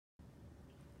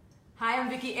Hi,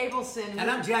 I'm Vicki Abelson. And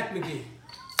I'm Jack McGee.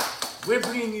 We're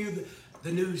bringing you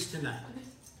the news tonight.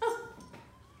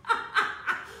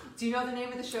 Do you know the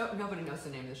name of the show? Nobody knows the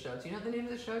name of the show. Do you know the name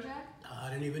of the show, Jack? I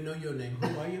don't even know your name.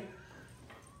 Who are you?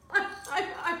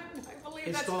 I believe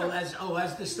It's that's called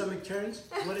As the Stomach Turns.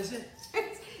 What is it?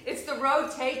 It's The Road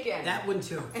Taken. That one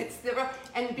too. It's the road.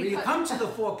 And When you because, come to the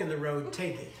fork in the road,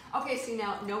 take it. okay, see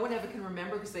now, no one ever can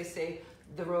remember because they say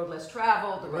the road less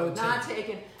traveled, the road Road not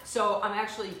taken. So I'm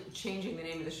actually changing the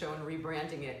name of the show and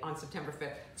rebranding it on September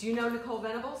 5th. Do you know Nicole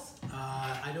Venables?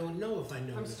 I don't know if I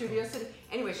know. From Nicole. Studio City.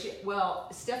 Anyway,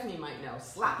 Stephanie might know.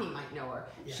 Slappy might know her.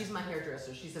 Yeah. She's my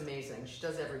hairdresser. She's amazing. She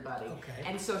does everybody. Okay.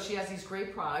 And so she has these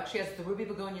great products. She has the Ruby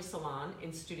Begonia Salon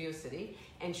in Studio City,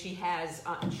 and she has.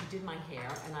 She did my hair,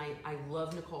 and I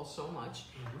love Nicole so much.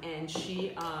 Mm-hmm. And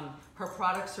she, her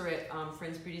products are at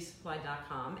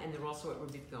friendsbeautysupply.com, and they're also at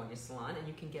Ruby Begonia Salon, and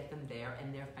you can get them there,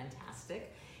 and they're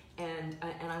fantastic. And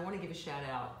I want to give a shout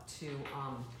out to.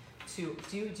 Do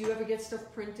you ever get stuff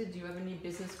printed? Do you ever need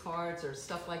business cards or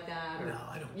stuff like that? Or, No,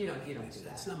 I don't. You don't do that.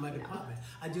 That's not my department.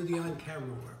 I do the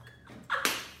on-camera work.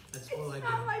 That's all I do.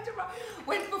 Not my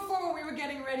department. Before we were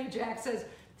getting ready, Jack says,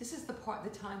 "This is the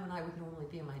time when I would normally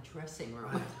be in my dressing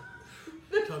room."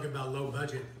 Talk about low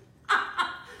budget.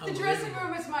 The dressing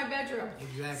room is my bedroom.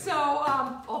 Exactly. So,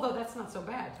 although that's not so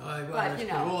bad, Well,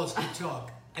 the walls can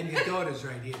talk. And your daughter's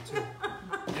right here, too.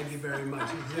 Thank you very much.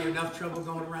 Is there enough trouble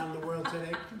going around the world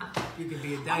today? You could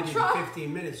be indicted in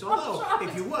 15 minutes. Although,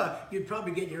 if you were, you'd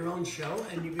probably get your own show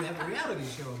and you could have a reality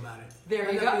show about it. There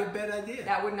you go. That'd be a bad idea.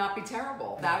 That would not be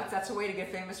terrible. That's a way to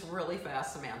get famous really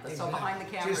fast, Samantha. Exactly. So behind the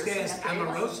camera, just ask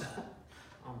Omarosa.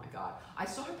 Oh my God! I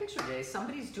saw her picture today.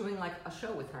 Somebody's doing like a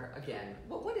show with her again.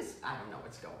 What is? I don't know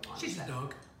what's going on. She's a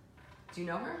dog. Do you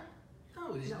know her?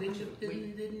 No, didn't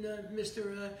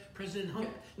Mr. President Hump,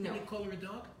 didn't he call her a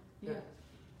dog? Yeah.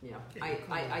 Yeah.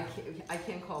 I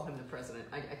can't call him the president.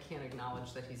 I can't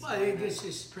acknowledge that he's. Well, this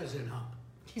is President Hump.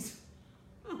 He's.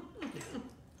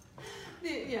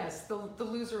 Yes, the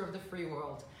loser of the free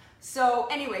world. So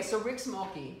anyway, so Rick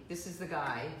Smolke, this is the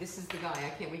guy.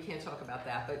 We can't talk about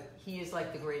that, but he is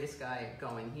like the greatest guy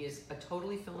going. He is a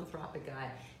totally philanthropic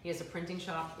guy. He has a printing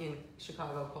shop in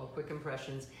Chicago called Quick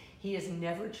Impressions. He has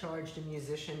never charged a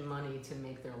musician money to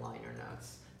make their liner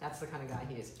notes. That's the kind of guy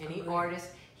he is. Any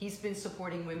artist, he's been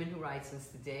supporting Women Who Write since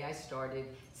the day I started,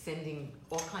 sending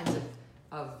all kinds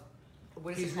of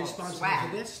what is He's it called? responsible Swag.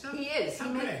 for this stuff? He is.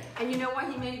 Okay. And you know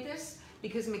why he made this?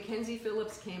 Because Mackenzie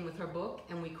Phillips came with her book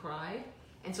and we cried.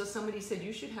 And so somebody said,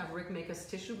 you should have Rick make us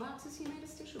tissue boxes. He made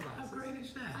us tissue boxes. How great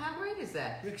is that? How great is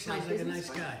that? Rick sounds like a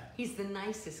nice guy. He's the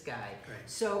nicest guy. Great.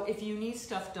 So if you need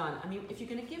stuff done, I mean, if you're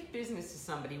going to give business to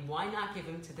somebody, why not give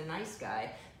him to the nice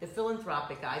guy, the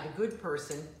philanthropic guy, the good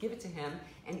person? Give it to him,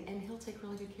 and he'll take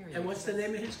really good care of you. And what's the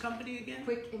name of his company again?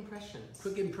 Quick Impressions.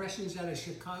 Quick Impressions out of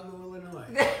Chicago, Illinois.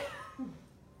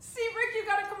 See, Rick, you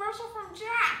got a commercial from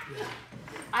Jack. Yeah.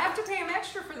 I have to pay him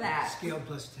extra for that. Scale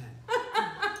plus 10.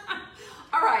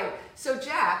 All right, so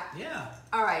Jack. Yeah.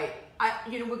 All right,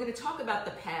 we're going to talk about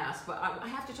the past, but I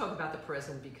have to talk about the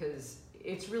present because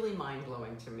it's really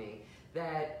mind-blowing to me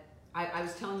that I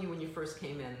was telling you when you first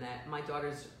came in that my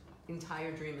daughter's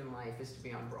entire dream in life is to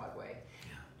be on Broadway.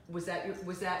 Yeah. Was that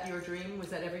your dream? Was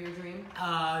that ever your dream?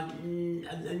 Not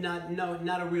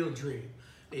a real dream.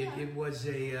 It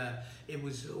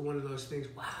was one of those things.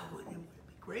 Wow, it would be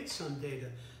great someday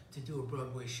to do a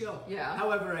Broadway show. Yeah.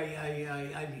 However,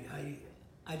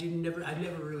 I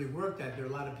never really worked that. There are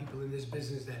a lot of people in this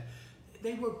business that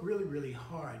they work really, really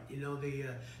hard. You know,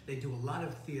 they do a lot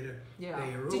of theater. Yeah.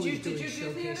 They are Did you always doing do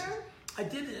showcases. theater? I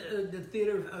did the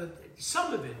theater,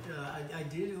 some of it. I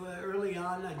did early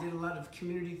on. I did a lot of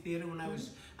community theater when I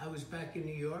was back in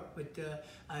New York. But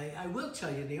I will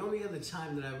tell you, the only other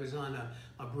time that I was on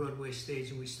a Broadway stage,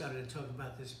 and we started to talk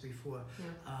about this before,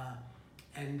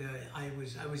 and I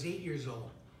was 8 years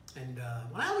old. And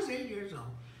when I was 8 years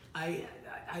old, I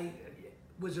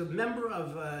was a member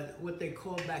of what they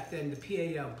called back then the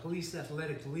PAL, Police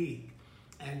Athletic League.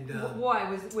 And why?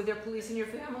 Were there police in your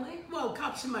family? Well,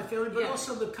 cops in my family, but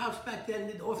also the cops back then,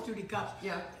 the off-duty cops,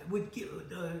 would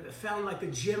found like a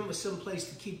gym or some place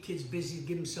to keep kids busy,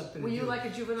 give them something to do. Were you like a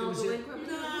juvenile delinquent?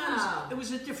 No, it was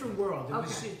a different world. I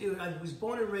was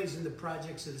born and raised in the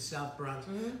projects of the South Bronx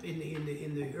in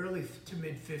the early to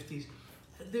mid '50s.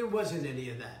 There wasn't any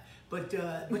of that. But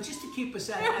just to keep us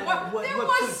at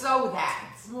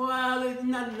Well,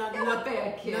 not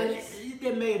bad kids.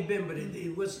 There may have been, but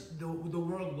it was the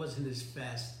world wasn't as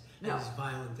fast and as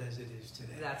violent as it is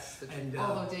today. That's the truth.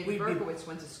 Although David Berkowitz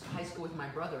went to high school with my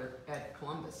brother at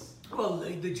Columbus. Well,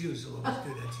 the Jews will always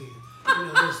do that to you. You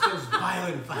know, those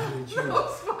violent Jews.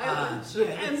 does. Yeah,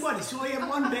 and what? So he had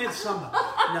one bad summer. No,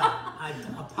 I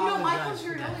apologize. You know, Michael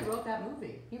for that. Giordani wrote that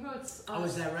movie. He wrote. Oh,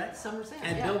 is that right? Summer Sam.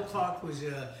 And yeah. Bill Clark was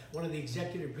one of the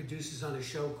executive producers on a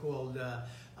show called. It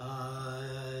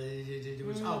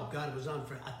was it was on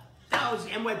for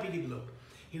 1,000 NYPD Blue.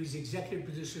 He was the executive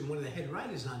producer and one of the head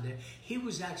writers on there. He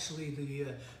was actually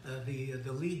the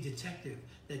lead detective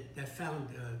that found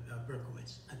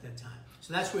Berkowitz at that time.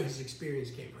 So that's where his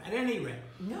experience came from. At any rate,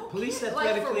 No, police like for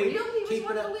athletically real, he was keep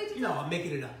one it of up. the lead detectives? No, I'm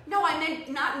making it up. No, I meant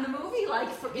not in the movie, like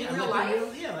in real like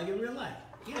life. like in real life.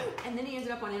 Yeah. And then he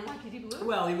ended up on NYPD Blue.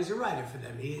 Well, he was a writer for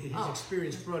them. His Oh.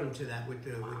 experience brought him to that with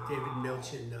David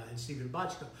Milch and Stephen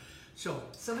Bochco. So,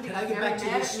 Somebody can got I get very back to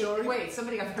mad this at me. story? Wait,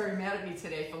 somebody got very mad at me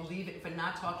today for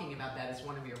not talking about that as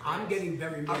one of your friends. I'm getting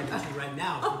very mad at you right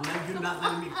now. You're not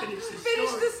letting me finish this story.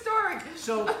 Finish the story.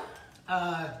 So,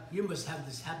 you must have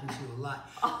this happen to you a lot.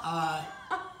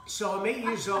 So I'm 8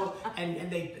 years old,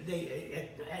 and they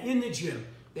in the gym,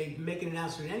 they make an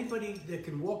announcement. Anybody that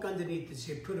can walk underneath this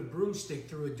here, put a broomstick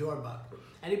through a door buck.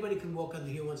 Anybody can walk under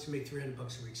here wants to make $300 a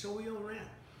week. So we all ran.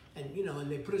 And, and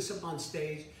they put us up on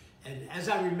stage. And as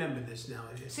I remember this now.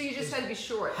 So you just had to be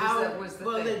short. How, was the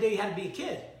well, thing. they had to be a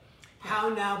kid. How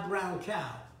now, brown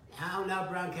cow? How now,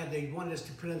 brown cow? They wanted us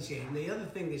to pronunciate. And the other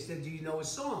thing they said, do you know a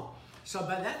song? So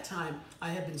by that time, I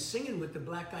had been singing with the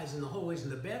black guys in the hallways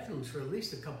and the bathrooms for at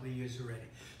least a couple of years already.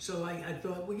 So I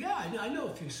thought, well, yeah, I know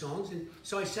a few songs. And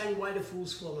so I sang Why Do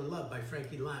Fools Fall in Love by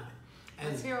Frankie Lyman. And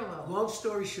Let's hear a little. long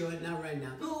story short, not right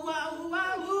now. Ooh, wow, ooh,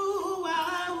 wow, ooh,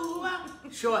 wow, ooh, wow.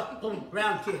 Short, boom,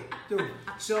 round kid. Dude.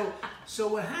 So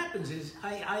what happens is,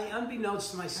 I unbeknownst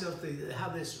to myself, how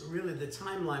this really, the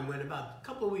timeline went, about a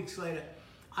couple of weeks later,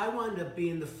 I wound up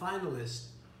being the finalist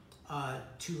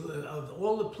of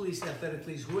all the police athletic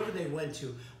leagues, whoever they went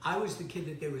to. I was the kid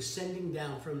that they were sending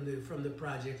down from the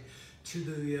project to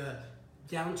the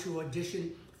down to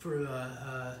audition for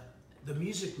The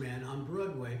Music Man on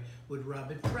Broadway with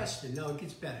Robert Preston. No, it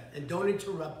gets better. And don't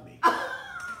interrupt me.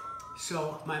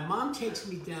 So my mom takes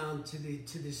me down to the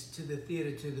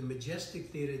theater, to the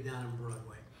Majestic Theater down on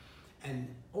Broadway,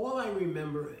 and all I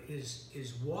remember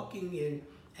is walking in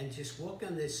and just walking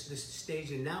on this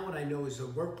stage, and now what I know is a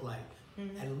work light.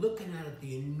 And looking at it,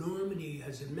 the enormity,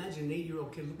 as imagine an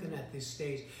 8-year-old kid looking at this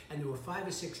stage, and there were 5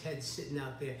 or 6 heads sitting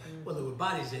out there. Well, there were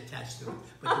bodies attached to them,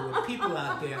 but there were people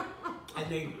out there, and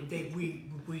we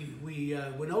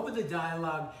went over the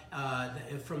dialogue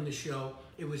from the show.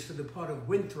 It was for the part of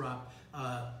Winthrop,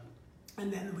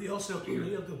 and then we also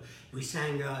we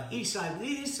sang East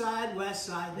Side, West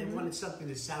Side. They wanted something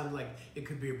that sounded like it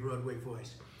could be a Broadway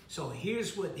voice. So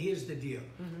here's the deal.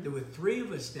 There were 3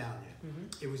 of us down there.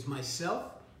 It was myself.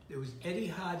 There was Eddie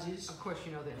Hodges. Of course,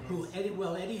 you know that name.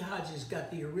 Eddie Hodges got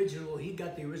the original. He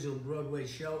got the original Broadway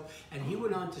show, and he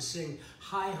went on to sing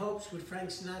 "High Hopes" with Frank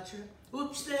Sinatra.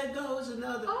 Oops, there goes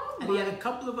another. Oh, and he had a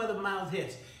couple of other mild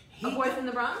hits. A Boy from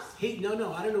the Bronx?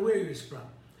 No, I don't know where he was from.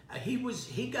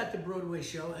 He got the Broadway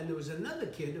show, and there was another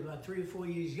kid about 3 or 4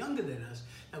 years younger than us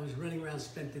that was running around.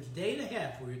 Spent a day and a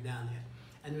half we were down there.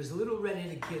 And there was a little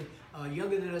red-headed kid,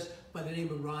 younger than us, by the name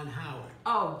of Ron Howard.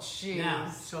 Oh, jeez. Now,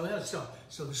 so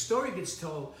the story gets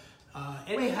told.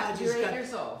 Eddie Hodges you're 8 got.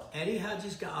 years old. Eddie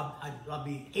Hodges got. I'll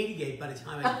be 88 by the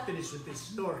time I finish with this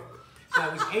story. So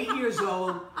I was 8 years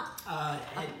old,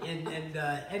 and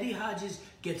Eddie Hodges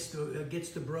gets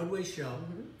the Broadway show.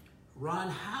 Ron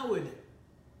Howard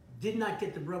did not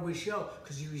get the Broadway show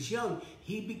because he was young.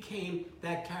 He became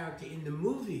that character in the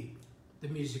movie, The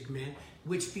Music Man,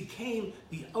 which became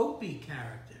the Opie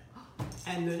character.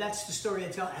 And that's the story I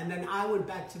tell. And then I went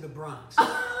back to the Bronx.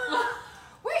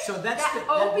 Wait, So that's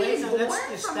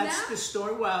the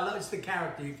story. Well, that was the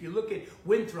character. If you look at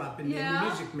Winthrop in The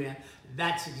Music Man,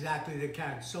 that's exactly the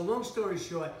character. So long story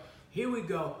short, here we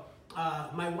go.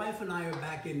 My wife and I are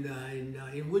back in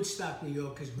Woodstock, New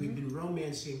York, because we've been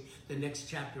romancing the next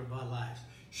chapter of our lives.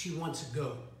 She wants a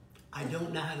goat. I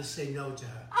don't know how to say no to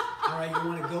her. All right, you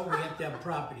want to go? We have to have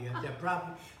property.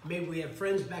 Maybe we have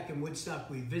friends back in Woodstock.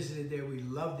 We visited there. We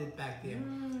loved it back there.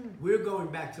 We're going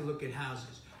back to look at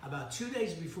houses. About 2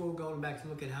 days before we're going back to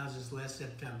look at houses last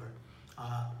September,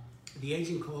 the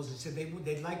agent calls and said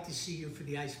they'd like to see you for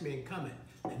the Iceman Coming.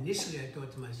 Initially, I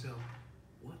thought to myself,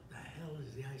 what the hell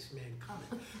is the Iceman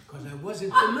Coming? Because I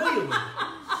wasn't familiar with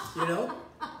it,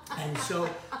 And so,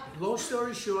 long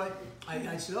story short,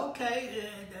 I said, okay.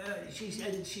 She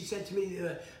said to me,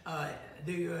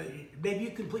 maybe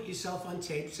you can put yourself on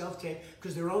tape, self-tape,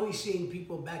 because they're only seeing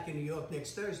people back in New York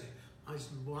next Thursday. I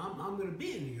said, well, I'm going to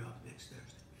be in New York next Thursday.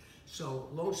 So,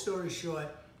 long story short,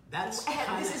 that's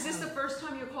Is this the first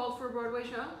time you're called for a Broadway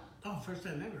show? Oh, first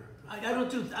time ever. I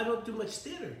don't do much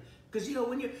theater. Because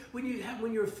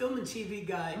when you're a film and TV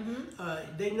guy,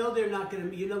 they know they're not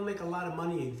going to make a lot of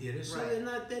money in theaters, so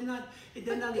Right. they're not But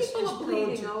as people are prone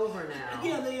bleeding to. over now.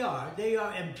 Yeah, they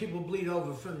are, and people bleed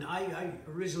over from. I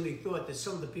originally thought that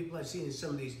some of the people I've seen in some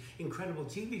of these incredible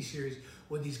TV series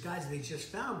were these guys they just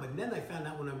found, but then I found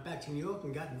out when I went back to New York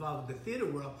and got involved with the theater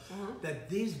world that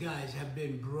these guys have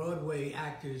been Broadway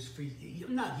actors for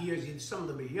not years. Some of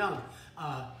them are young.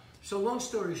 So long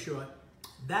story short,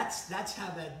 that's how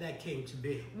that came to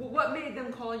be. What made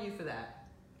them call you for that?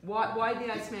 Why the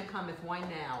Iceman Cometh? Why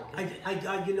now?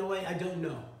 I you know what? I don't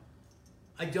know.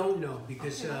 I don't know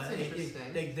because Okay, that's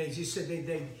interesting. they just said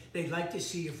they'd like to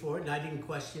see you for it, and I didn't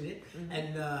question it.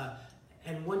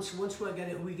 And once we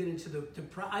get into the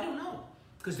I don't know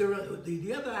because there are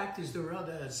the other actors. There were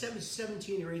other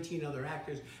 17 or 18 other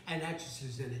actors and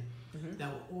actresses in it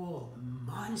that were all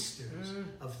monsters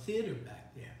of theater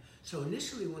back there. So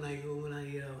initially, when I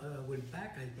went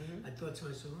back, I thought to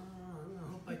myself, oh, I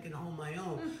hope I can hold my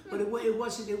own. But it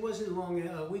wasn't long.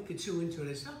 A week or two into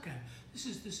it, I said, okay, this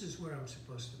is where I'm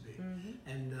supposed to be.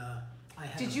 And I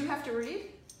had. Did you have to read?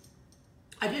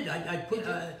 I did. I put.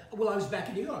 Well, I was back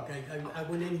in New York. I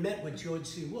went and met with George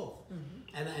C. Wolfe,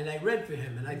 and I read for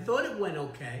him, and I thought it went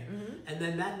okay. And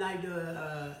then that night,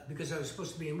 because I was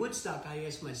supposed to be in Woodstock, I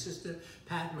asked my sister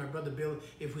Pat and my brother Bill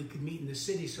if we could meet in the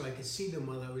city so I could see them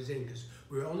while I was in, because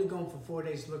we were only going for 4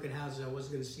 days to look at houses. I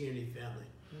wasn't going to see any family.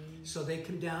 So they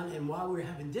come down, and while we were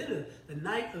having dinner, the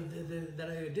night of that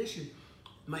I auditioned,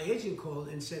 my agent called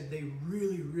and said they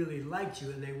really, really liked you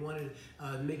and they wanted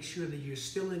to make sure that you're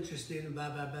still interested in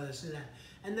blah, blah, blah, this and that.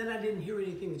 And then I didn't hear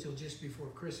anything until just before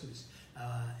Christmas.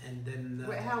 And then...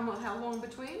 Wait, how long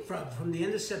between? From the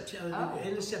end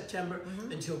of September,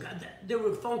 until... there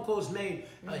were phone calls made.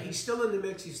 He's still in the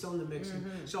mix, he's still in the mix.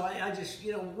 So I just,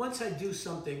 once I do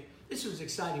something, this was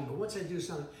exciting, but once I do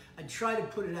something, I try to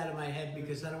put it out of my head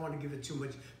because I don't want to give it too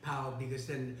much power because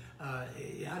then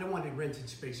I don't want it rented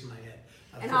space in my head.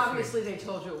 And obviously they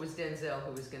told you it was Denzel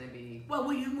who was going to be... Well,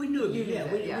 we knew, we knew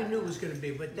it was going to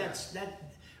be, but that.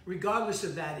 Regardless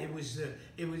of that, it was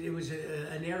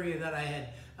an area that I had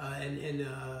and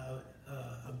a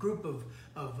group of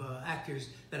actors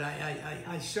that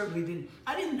I certainly didn't.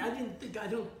 I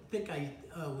don't think I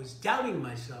was doubting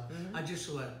myself. I just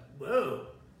was like, whoa.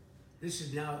 This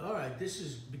is now, all right,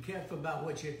 be careful about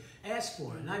what you ask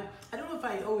for. And I don't know if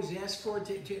I always asked for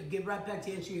it to get right back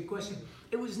to answering your question.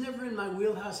 It was never in my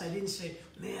wheelhouse. I didn't say,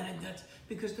 man,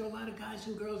 because there are a lot of guys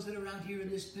and girls that are out here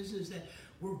in this business that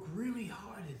work really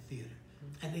hard at theater.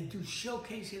 And they do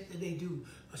showcase it, and they do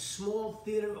a small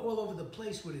theater all over the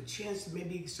place with a chance that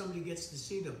maybe somebody gets to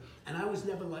see them. And I was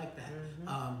never like that.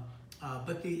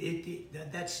 But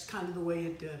that's kind of the way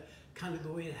it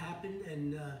happened.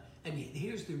 And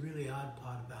here's the really odd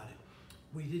part about it.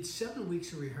 We did 7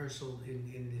 weeks of rehearsal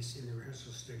in the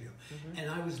rehearsal studio,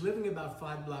 and I was living about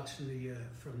 5 blocks from the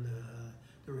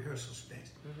rehearsal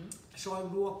space. So I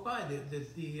would walk by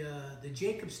the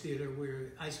Jacobs Theater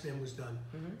where Iceman was done.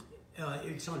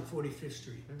 It's on 45th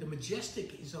Street. The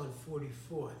Majestic is on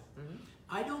 44th.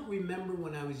 I don't remember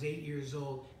when I was 8 years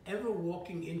old ever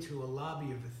walking into a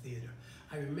lobby of a theater.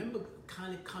 I remember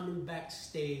kind of coming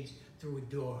backstage through a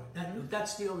door.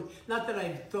 That's the only, not that I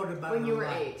thought about it When you were a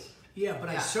lot. 8. Yeah, but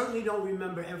I certainly don't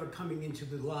remember ever coming into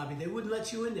the lobby. They wouldn't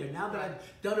let you in there. Now that I've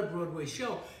done a Broadway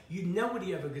show,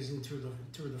 nobody ever goes in through the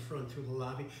front, through the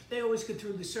lobby. They always go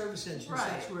through the service entrance. Right.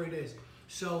 That's where it is.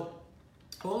 So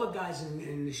all the guys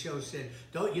in the show said,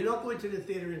 you don't go into the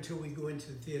theater until we go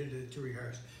into the theater to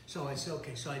rehearse. So I said,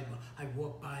 okay. So I'd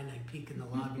walk by and I'd peek in the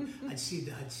lobby. I'd see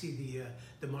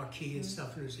the marquee and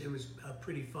stuff, and it was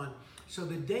pretty fun. So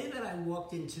the day that I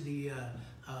walked into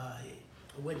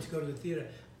went to go to the theater,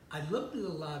 I looked in the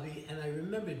lobby and I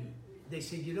remembered they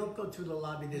said, you don't go through the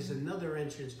lobby, there's another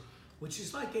entrance, which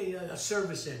is like a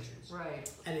service entrance.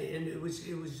 Right. And it was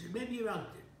maybe around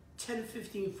 10 or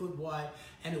 15 foot wide,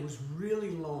 and it was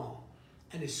really long.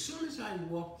 And as soon as I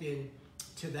walked in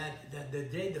to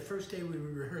the first day we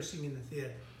were rehearsing in the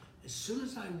theater, as soon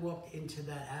as I walked into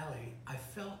that alley, I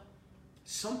felt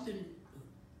something.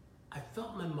 I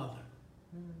felt my mother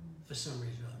for some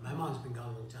reason. My mom's been gone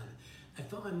a long time. I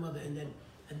felt my mother, and then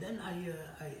as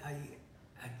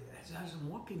I was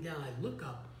walking down, I look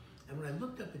up, and when I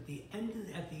looked up at the end of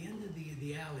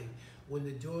the alley, when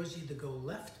the doors either go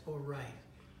left or right,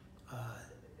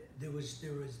 there was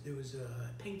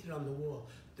painted on the wall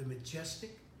the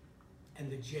Majestic and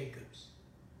the Jacobs.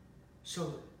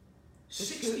 So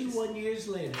 61 years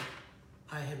later,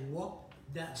 I had walked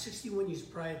down 61 years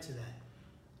prior to that,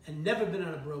 and never been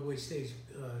on a Broadway stage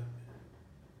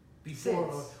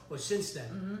before or since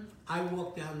then. I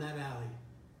walked down that alley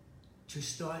to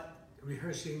start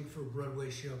rehearsing for a Broadway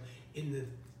show in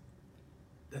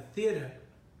the theater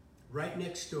right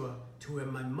next door to where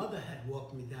my mother had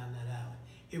walked me down that alley.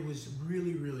 It was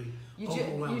really, really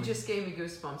overwhelming. You just gave me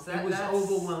goosebumps. It was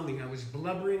overwhelming. I was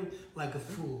blubbering like a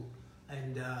fool,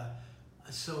 and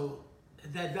so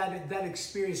that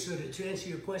experience. So to answer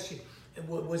your question,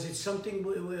 was it something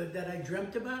that I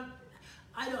dreamt about?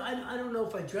 I don't know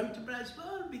if I dreamt about it. I said,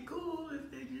 oh, it'd be cool if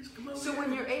they just come over. So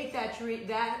when you're 8,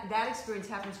 that experience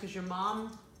happens because your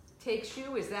mom takes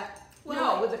you. Is that?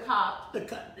 Well, no, with the cop. It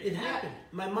happened.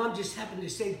 Yeah. My mom just happened to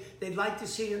say they'd like to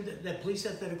see him. That police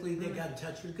athletically they got in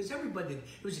touch with because everybody.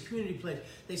 It was a community place.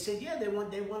 They said, yeah, they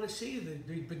want to see you.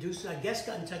 The producer, I guess,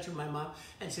 got in touch with my mom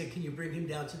and said, can you bring him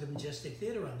down to the Majestic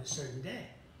Theater on a certain day?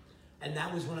 And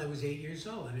that was when I was 8 years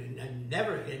old. And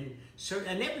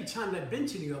every time I've been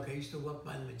to New York, I used to walk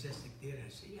by the Majestic Theater. I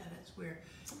said, yeah, that's where,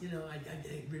 I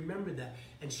remember that.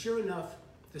 And sure enough,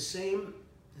 the same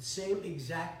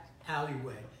exact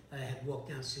alleyway I had walked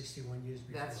down 61 years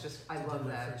before. That's just, I love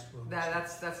that.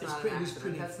 That's not an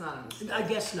accident. That's not a mistake. I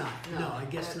guess not. No, I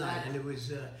guess not. And it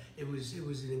was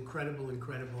an incredible.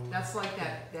 That's like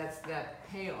that's that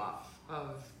payoff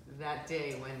of that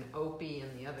day when Opie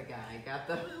and the other guy got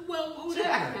the whatever,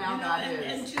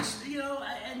 and just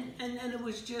and it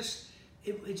was just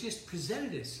it just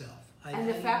presented itself. And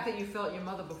the fact that you felt your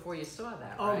mother before you saw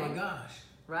that. Oh right? my gosh.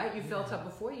 Right? You felt her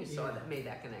before you saw that, made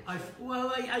that connection. I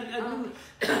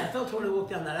felt her when I walked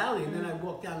down that alley, and then I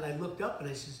walked down and I looked up and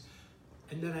I says,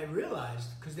 and then I realized,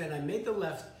 because then I made the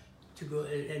left to go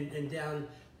and down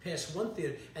past one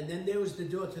theater, and then there was the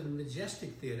door to the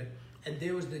Majestic Theater, and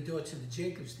there was the door to the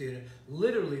Jacobs Theater,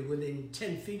 literally within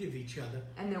 10 feet of each other.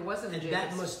 And there wasn't a and Jacobs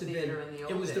that must have Theater been, in the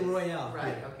old it was days. the Royale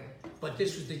Right, Theater. okay. But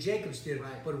this was the Jacobs Theater,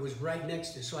 Right. but it was right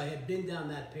next to it. So I had been down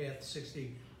that path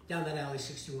down that alley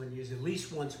 61 years, at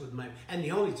least once and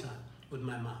the only time with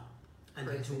my mom. And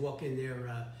then to walk in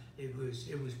there, it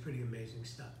was pretty amazing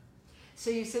stuff.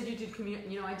 So you said you did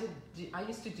I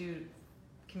used to do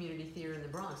community theater in the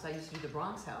Bronx. I used to do the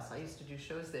Bronx House. I used to do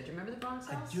shows there. Do you remember the Bronx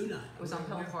House? I do not. It was on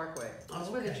Pelham Parkway. That's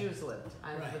where the Jews lived.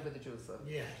 I lived where the Jews lived.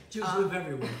 Yeah, Jews live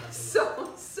everywhere. By the way.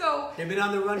 So they've been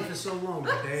on the run for so long,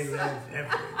 but they live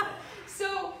everywhere.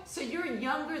 So you're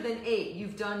younger than 8.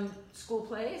 You've done school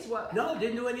plays? What? No,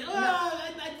 didn't do any. No.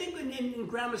 I think in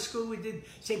grammar school we did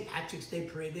St. Patrick's Day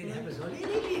parade. They'd have us on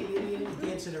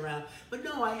dancing around. But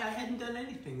no, I hadn't done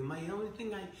anything. My only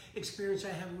thing experience I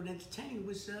have with entertaining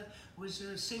was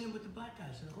singing with the black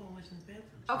guys in the hallways and the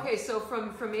bathrooms. Okay, so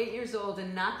from 8 years old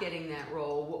and not getting that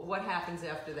role, what happens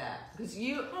after that? Because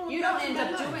you don't end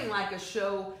up doing like a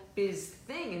showbiz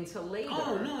thing until later.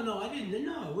 Oh no, I didn't.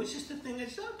 No, it was just a thing. I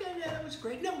said, okay, yeah, that was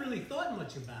great. Never really thought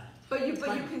much about it. But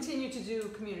you continue to do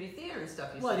community theater and stuff.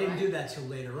 I didn't do that till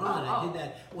later on. I did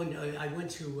that when I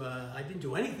went to. I didn't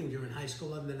do anything during high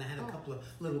school other than I had a couple of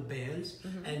little bands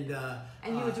and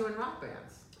you were doing rock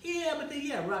bands. Yeah, but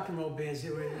rock and roll bands. They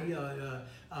were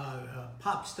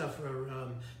pop stuff, or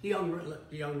the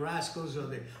Young Rascals, or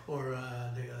the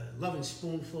Lovin'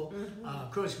 Spoonful,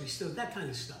 Crosby, Stills, that kind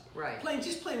of stuff. Right.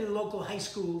 Just playing in local high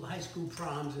school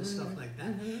proms and stuff like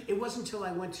that. It wasn't until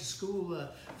I went to school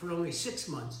for only 6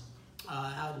 months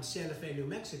out in Santa Fe, New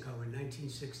Mexico, in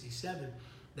 1967,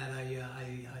 that I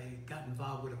got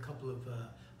involved with a couple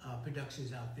of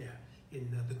productions out there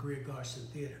in the Greer Garson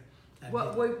Theater.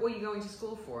 What were you going to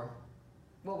school for?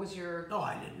 What was your... Oh,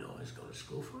 I didn't know I was going to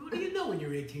school for. What do you know when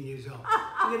you're 18 years old?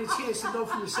 You get a chance to go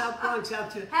from the South Bronx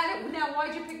out to... Now,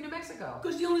 why'd you pick New Mexico?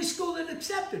 Because the only school that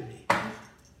accepted me.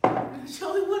 There's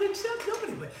only one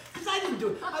nobody. Because I didn't do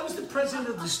it. I was the president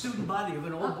of the student body of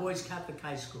an all-boys Catholic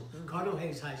high school, Cardinal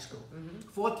Hayes High School.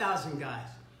 4,000 guys.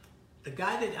 The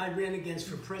guy that I ran against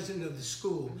for president of the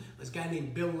school was a guy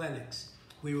named Bill Lennox.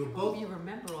 We were both. You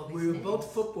remember all these We were names.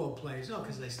 both football players. Oh,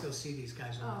 because I still see these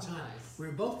guys all the time. Nice. We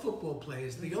were both football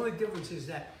players. The only difference is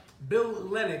that Bill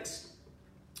Lennox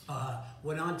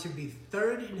went on to be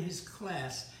 3rd in his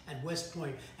class at West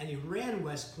Point, and he ran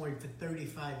West Point for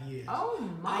 35 years. Oh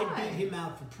my! I beat him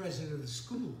out for president of the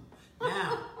school.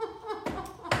 Now,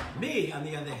 me on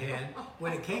the other hand,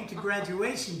 when it came to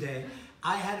graduation day,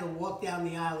 I had to walk down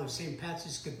the aisle of St.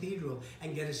 Patrick's Cathedral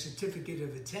and get a certificate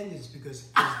of attendance because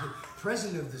as the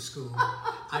president of the school,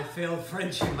 I failed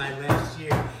French in my last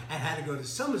year and had to go to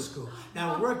summer school.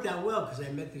 Now, it worked out well because I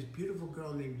met this beautiful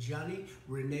girl named Johnny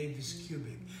Renee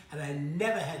Viscubic, and I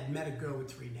never had met a girl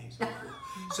with 3 names before.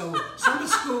 So summer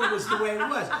school was the way it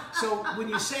was. So when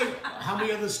you say how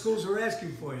many other schools were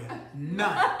asking for you,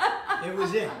 none. It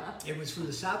was it. It was from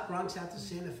the South Bronx out to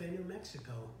Santa Fe, New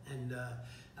Mexico, and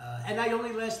And I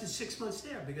only lasted 6 months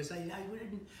there because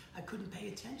I couldn't pay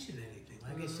attention to anything.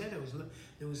 Like I said,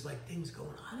 there was like things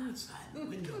going on outside the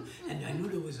window, and I knew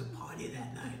there was a party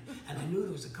that night, and I knew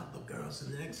there was a couple of girls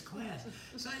in the next class,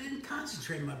 so I didn't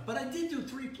concentrate much. But I did do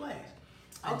 3 plays.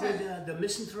 I did The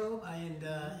Misanthrope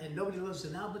and Nobody Loves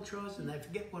an Albatross, and I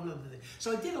forget one other thing.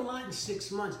 So I did a lot in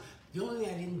 6 months. The only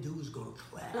thing I didn't do was go to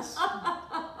class.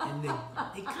 And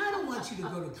they kind of want you to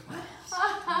go to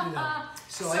class. You know.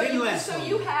 So I didn't last So long.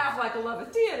 you have like a love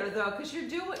of theater though, because you're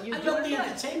doing I love the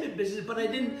entertainment business, but I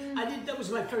didn't. That was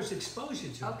my first exposure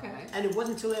to it. Okay. And it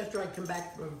wasn't until after I come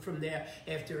back from there,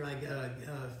 after I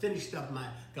finished up my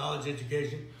college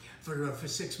education for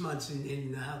 6 months out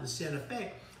in Santa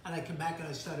Fe. And I come back and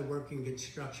I started working in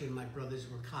construction. My brothers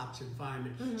were cops and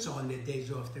firemen, so on their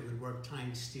days off they would work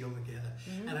tying steel together.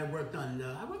 And I worked on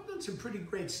some pretty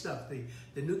great stuff.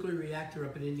 The nuclear reactor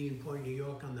up in Indian Point, New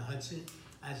York, on the Hudson,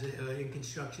 in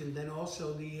construction. Then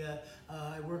also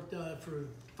I worked for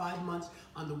 5 months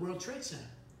on the World Trade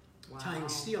Center, tying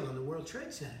steel on the World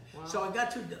Trade Center. Wow. So I got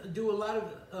to do a lot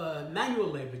of manual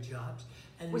labor jobs.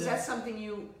 And was that something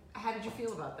you? How did you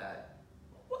feel about that?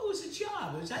 Well, it was a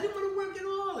job. I didn't want to work at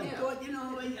all. I thought,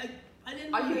 I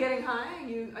didn't. Are you getting high?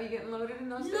 Are you getting loaded in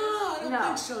those days? No, I don't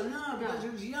think so. No, because I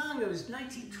was young. I was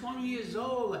 19, 20 years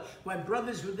old. My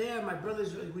brothers were there. My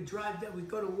brothers would drive there. We'd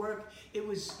go to work. It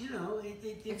was,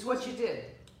 it's what you did.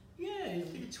 Yeah,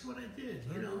 it's what I did.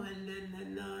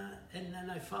 And then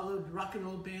I followed rock and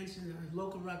roll bands and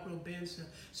local rock and roll bands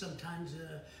sometimes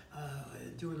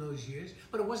during those years.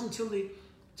 But it wasn't till the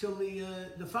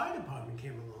fire department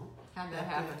came along. How did that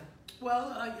happen?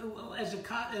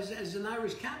 As an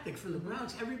Irish Catholic from the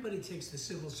Bronx, everybody takes the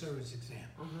civil service exam.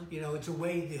 It's a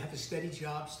way to have a steady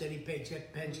job, steady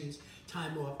paycheck, pensions,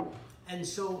 time off. And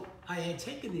so I had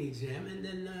taken the exam, and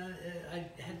then I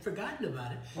had forgotten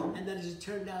about it. And then as it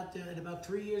turned out, about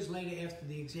 3 years later, after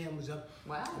the exam was up,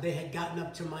 they had gotten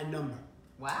up to my number.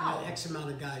 Wow. X amount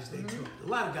of guys they took. A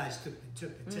lot of guys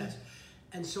took the test.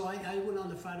 And so I went on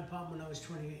the fire department when I was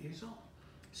 28 years old.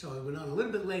 So I went on a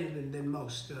little bit later than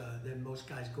most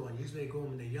guys go on. Usually they go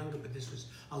on when they're younger, but this was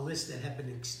a list that had been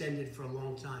extended for a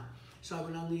long time. So I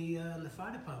went on the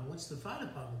fire department. Once the fire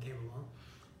department came along,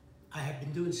 I had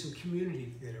been doing some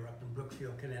community theater up in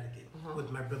Brookfield, Connecticut, with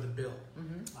my brother Bill.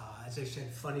 As I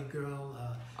said, funny girl.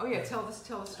 Tell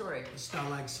the story.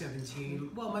 Starlight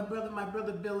 17. Well, my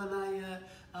brother Bill and I,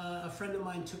 a friend of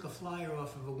mine took a flyer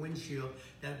off of a windshield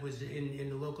that was in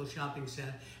the local shopping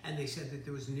center, and they said that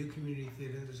there was a new community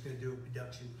theater that was going to do a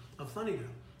production of Funny Girl.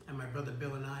 And my brother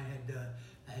Bill and I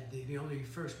had the only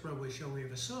first Broadway show we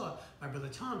ever saw. My brother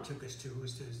Tom took us to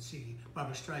was to see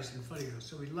Barbra Streisand and Funny Girl,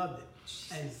 so we loved it.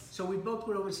 And so we both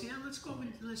went over and said, let's go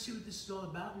and let's see what this is all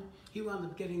about. And he wound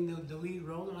up getting the lead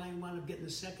role, and I wound up getting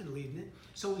the second lead in it.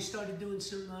 So we started doing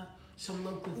some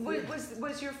local theater.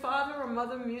 Was your father or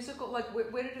mother musical? Like,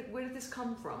 where did this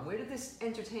come from? Where did this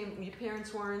entertainment? Your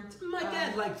parents weren't. My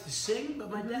dad liked to sing, but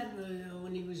my dad,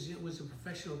 when he was a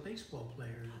professional baseball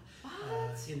player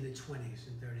in the 20s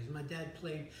and 30s. My dad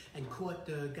played and caught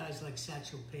guys like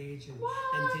Satchel Paige and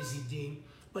Dizzy Dean.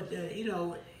 But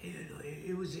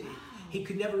it was he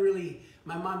could never really.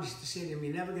 My mom used to say to him,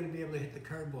 "You're never going to be able to hit the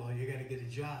curveball. You got to get a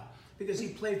job." Because he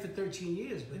played for 13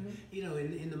 years, but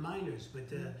in the minors. But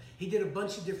he did a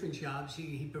bunch of different jobs.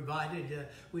 He provided.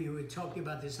 We were talking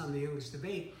about this on the Youngest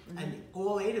Debate, and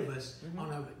all 8 of us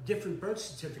on our different birth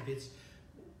certificates.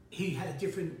 He had a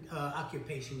different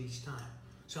occupation each time.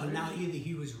 So now either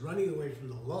he was running away from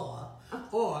the law,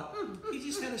 or he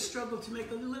just had a struggle to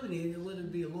make a living. He had to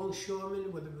be a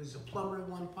longshoreman, whether it was a plumber at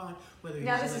one point, whether he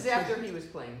was this is after he was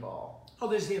playing ball. Oh,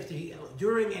 this is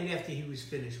during and after he was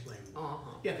finished playing.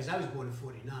 Yeah, because I was born in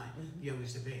 '49,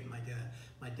 Youngest Debate. My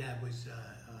dad was,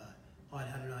 I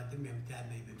don't know, I think my dad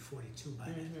may have been 42 by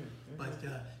then. But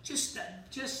just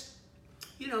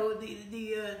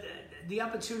the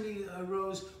opportunity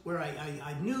arose where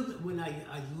I knew that when I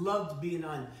loved being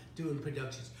on doing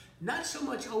productions. Not so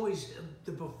much always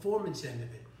the performance end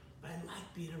of it, but I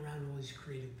like being around all these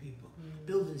creative people,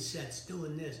 building sets,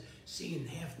 doing this, seeing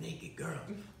half-naked girls,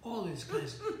 all this kind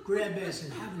of grab ass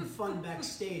and having fun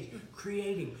backstage,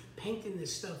 creating, painting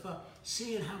this stuff up,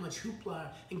 seeing how much hoopla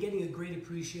and getting a great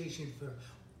appreciation for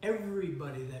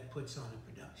everybody that puts on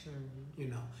a production,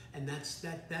 and that's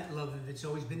that love of it's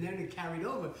always been there and it carried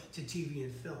over to TV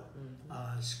and film,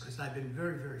 because I've been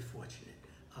very, very fortunate.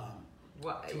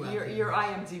 Well, your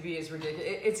IMDb is ridiculous.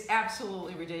 It's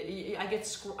absolutely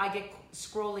ridiculous. I get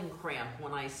scrolling cramp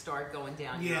when I start going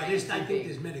down. Yeah, I think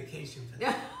there's medication for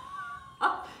that.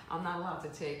 I'm not allowed to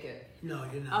take it. No,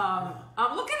 you're not.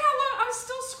 Look at how long. I'm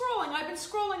still scrolling. I've been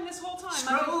scrolling this whole time.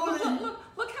 Scrolling.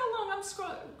 Look how long I'm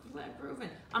scrolling. Grooving.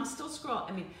 I'm still scrolling.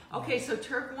 I mean, okay, so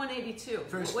Turk 182.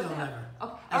 First What film the- ever. Oh,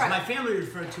 all As right. my family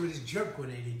referred to it as Jerk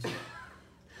 182.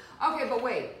 Okay, but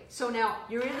wait. So now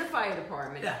you're in the fire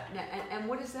department. Yeah. Now, and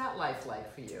what is that life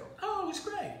like for you? Oh, it was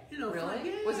great. You know, Really? fun.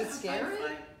 Yeah, Was it fun scary?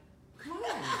 fight. Come on.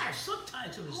 Yeah,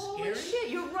 sometimes it was Holy scary. shit!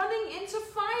 You're running into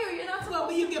fire. You're not Well, supposed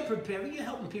but you get prepared. When you're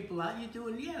helping people out, you're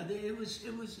doing. Yeah, it was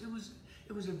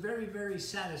a very, very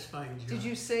satisfying job. Did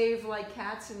you save like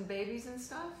cats and babies and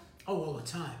stuff? Oh, all the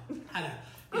time. I don't.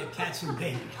 Yeah, cats and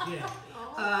babies. Yeah.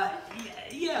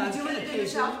 Yeah. You doing it in the occasionally.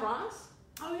 South Bronx?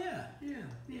 Oh yeah.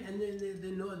 And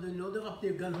they're up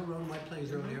there, Gun Hill Road, White Plains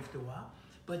Road after a while.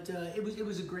 But it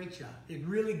was a great job. It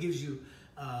really gives you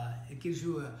a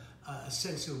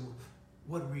sense of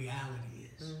what reality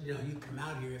is. You know, you come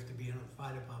out here after being on the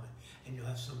fire department, and you'll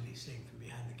have somebody saying from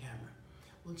behind the camera,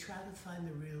 "We'll try to find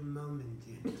the real moment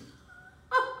in it."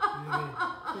 The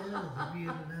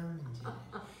real moment in it.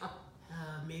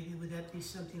 Maybe would that be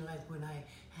something like when I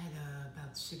had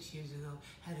about 6 years ago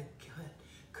had to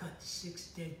cut 6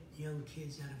 dead young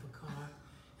kids out of a car,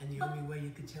 and the only way you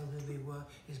could tell who they were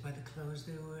is by the clothes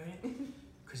they were wearing,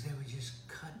 because they were just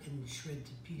cut and shred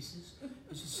to pieces.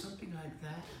 It's just something like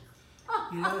that,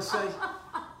 you know. So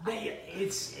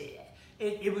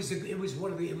it was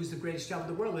the greatest job in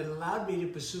the world. It allowed me to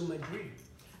pursue my dream.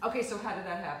 Okay, so how did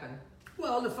that happen?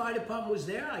 Well, the fire department was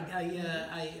there.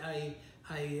 I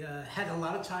had a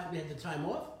lot of time. They had the time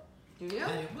off. Do you?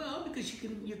 Well, because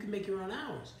you can make your own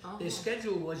hours. Oh. Their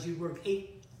schedule was you work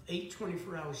eight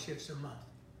 24-hour shifts a month.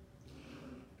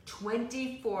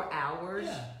 24 hours.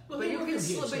 Yeah. Well, but they you work can in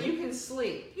here, but too. you can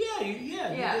sleep. Yeah,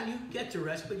 Yeah. You get to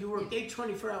rest, but you work 8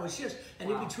 24-hour shifts, and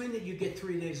Wow. in between that you get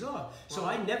 3 days off. So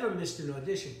I never missed an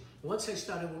audition. Once I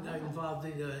got involved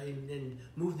in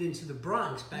moved into the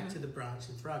Bronx, back to the Bronx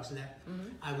and Throgs and that,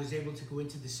 I was able to go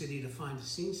into the city to find a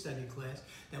scene study class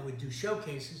that would do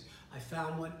showcases. I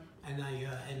found one, and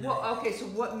Well, okay. So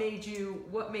what made you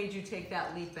take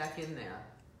that leap back in there?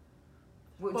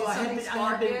 Did Well, something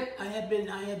spark it? I had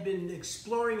been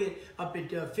exploring it up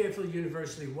at Fairfield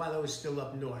University while I was still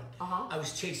up north. Uh-huh. I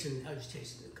was chasing a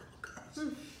couple girls.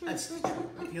 That's the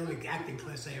truth. The only acting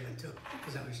class I ever took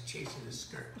because I was chasing a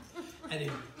skirt,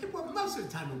 and most of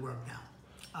the time it worked out.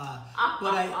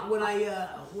 But when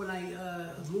I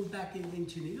moved back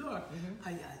into New York,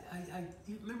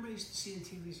 you remember I used to see on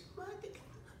TV. Well, I think I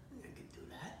could do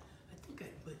that.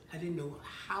 But I didn't know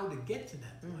how to get to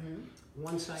that point.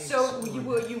 Once I So explored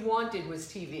what you wanted was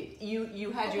TV.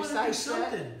 You had your sights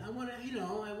set. I wanted to,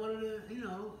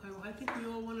 I think we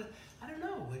all want to. I don't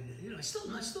know. I'm still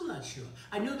not sure.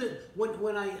 I knew that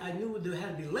when I knew there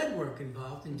had to be legwork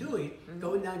involved in doing it,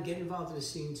 going down, getting involved in a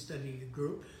scene study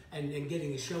group, and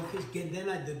getting a showcase. Then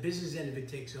the business end of it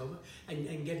takes over,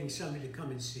 and getting somebody to come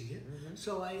and see it.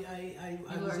 So I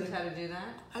You learned how to do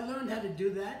that. I learned how to do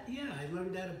that. Yeah, I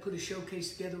learned how to put a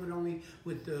showcase together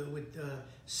with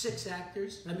 6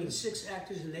 actors. I mean 6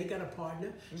 actors, and they got a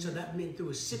partner. So that meant there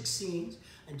was 6 scenes,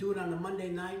 and do it on a Monday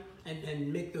night,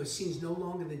 and make those scenes no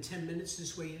longer than 10 minutes.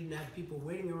 This way, you didn't have people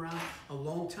waiting around a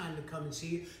long time to come and see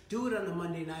you. Do it on a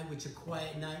Monday night, which is a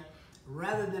quiet night.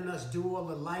 Rather than us do all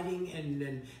the lighting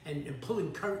and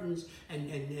pulling curtains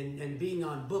and being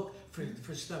on book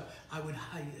for stuff, I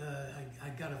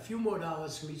got a few more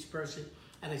dollars from each person,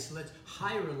 and I said, let's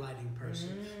hire a lighting person.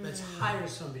 Let's hire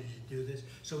somebody to do this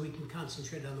so we can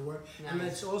concentrate on the work. Nice. And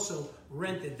let's also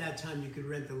rent. At that time, you could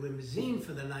rent a limousine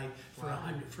for the night for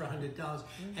 $100,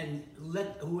 and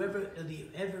let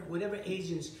whatever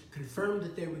agents confirmed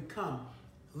that they would come,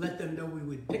 let them know we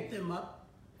would pick them up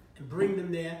and bring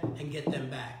them there and get them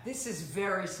back. This is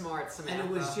very smart, Samantha.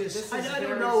 And it was This just, is I don't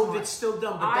very know smart. if it's still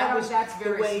done, but I that don't- was that's the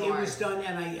very way smart. it was done.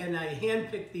 And I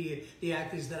handpicked the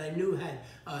actors that I knew had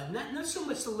not so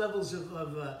much the levels of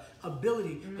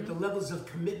ability, but the levels of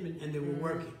commitment, and they were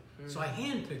working. So I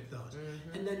handpicked those.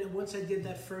 And then once I did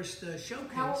that first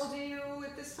showcase. How old are you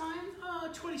at this time?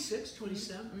 26,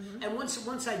 27. And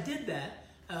once I did that,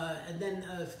 and then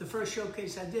the first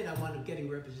showcase I did, I wound up getting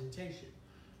representation.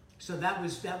 So that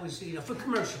was for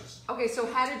commercials. Okay,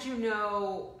 so how did you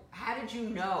know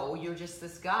you're just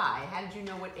this guy? How did you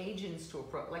know what agents to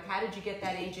approach? Like, how did you get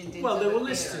that agent into Well, there the were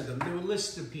lists theater? of them. There were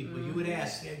lists of people. You would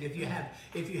ask if you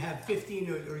have 15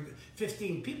 or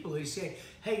 15 people. You say,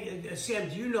 "Hey, Sam,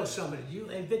 do you know somebody?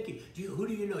 Hey, Vicky, who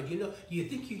do you know? Do you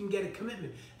think you can get a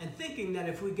commitment?" And thinking that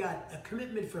if we got a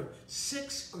commitment from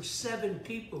 6 or 7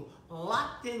 people,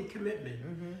 locked in commitment,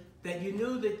 that you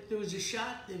knew that there was a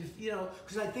shot. That if,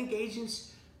 because I think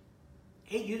agents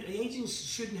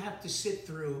shouldn't have to sit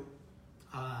through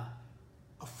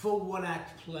a full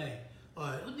 1-act play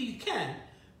You can,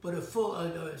 but a full,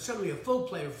 certainly a full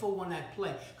play, a full one-act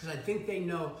play, because I think they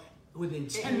know within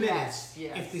 10 minutes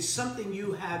if there's something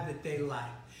you have that they like.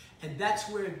 And that's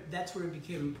where it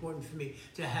became important for me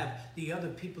to have the other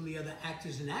people, the other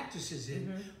actors and actresses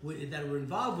that were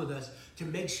involved with us, to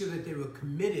make sure that they were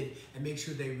committed and make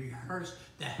sure they rehearsed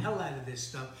the hell out of this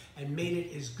stuff and made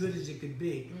it as good as it could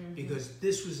be, because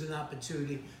this was an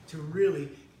opportunity to really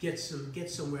get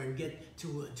somewhere and get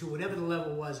to whatever the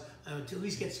level was, to at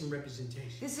least get some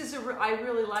representation. This is I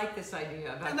really like this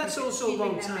idea about and that's also a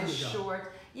long time ago.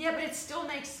 Short. Yeah, but it still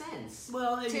makes sense.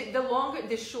 Well,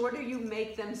 the shorter you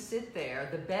make them sit there,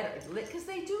 the better, because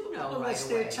they do know right that's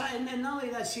away. their time, and not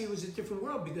only that, see, it was a different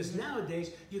world, because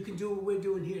nowadays you can do what we're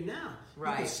doing here now.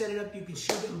 Right. You can set it up, you can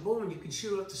shoot it, and boom, and you can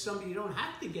shoot it up to somebody. You don't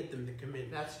have to get them to come in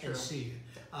and see you.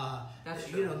 That's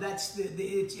true. You know,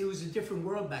 it was a different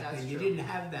world back then. You didn't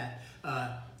have that.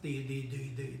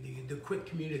 The quick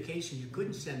communication. You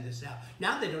couldn't send this out.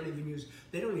 Now they don't even use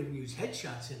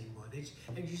headshots anymore.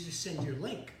 They just send your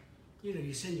link. You know,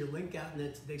 you send your link out,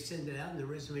 and they send it out, and the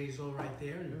resume is all right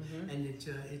there, and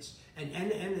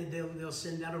they'll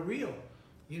send out a reel.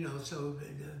 You know, so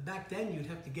back then you'd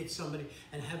have to get somebody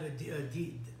and have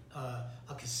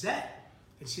a cassette.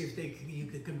 And see if you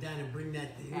could come down and bring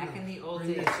that. Back in the old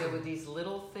days, there were these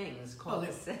little things called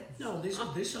cassettes. No, this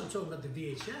I'm talking about the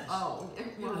VHS. Oh,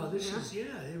 you know, this is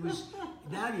it was.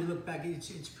 Now you look back,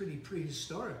 it's pretty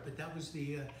prehistoric, but that was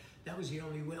the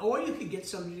only way. Or you could get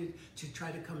somebody to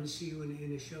try to come and see you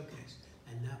in a showcase,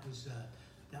 and that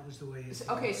was the way.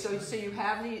 Okay, so you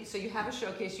have a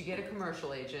showcase. You get a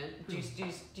commercial agent. Do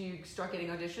you start getting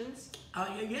auditions?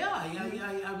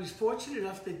 I was fortunate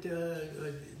enough that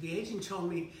the agent told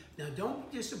me, now don't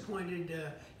be disappointed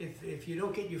if you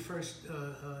don't get your first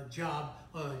job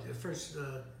or your first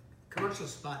commercial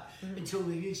spot until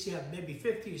you used to have maybe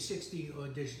 50 or 60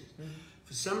 auditions.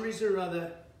 For some reason or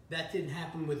other, that didn't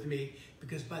happen with me,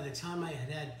 because by the time I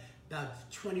had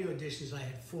about 20 auditions, I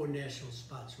had 4 national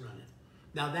spots running.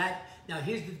 Now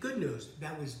here's the good news.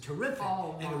 That was terrific,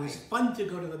 and it was fun to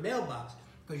go to the mailbox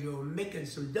because you were making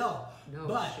some dough.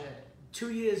 But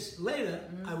 2 years later,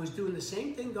 I was doing the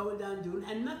same thing, going down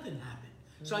and nothing happened.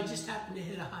 So I just happened to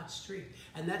hit a hot streak,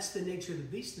 and that's the nature of the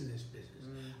beast in this business.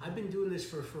 I've been doing this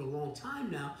for a long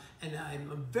time now, and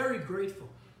I'm very grateful.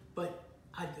 But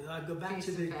I go back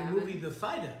to the movie The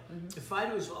Fighter. The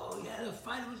Fighter was, The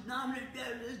Fighter was nominated. Yeah,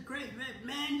 it was great,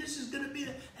 man. This is gonna be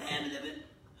the ham of it.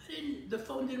 The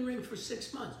phone didn't ring for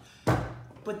 6 months,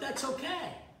 but that's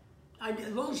okay.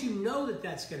 As long as you know that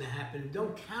that's going to happen,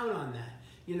 don't count on that.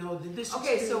 You know, this.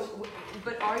 Okay,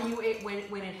 but are you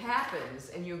when it happens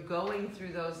and you're going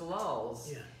through those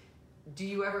lulls? Yeah. Do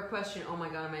you ever question, oh my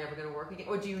God, am I ever going to work again?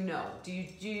 Or do you know? Do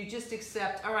you just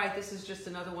accept, all right, this is just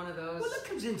another one of those? Well, that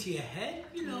comes into your head.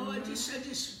 You know, I just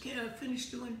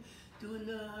finished doing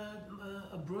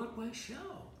a Broadway show.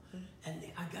 And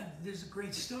there's a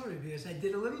great story, because I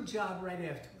did a little job right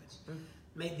afterwards.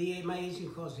 My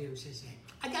agent calls me and says, hey,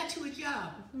 I got you a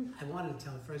job. I wanted to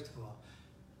tell her, first of all,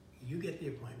 you get the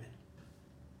appointment,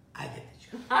 I get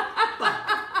the job. But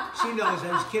she knows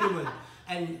I was kidding with her.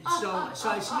 And so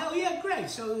I said, oh yeah, great.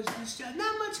 So this job,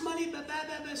 not much money, but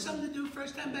something to do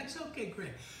first time back. So okay,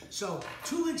 great. So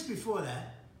 2 weeks before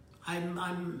that,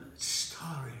 I'm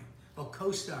starring or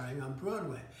co-starring on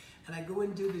Broadway. And I go in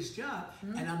and do this job,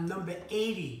 and I'm number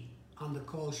 80 on the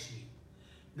call sheet.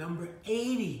 Number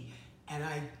 80. And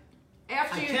I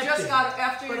kept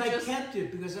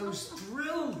it because I was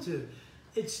thrilled to.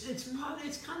 It's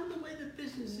kind of the way the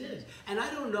business is. And I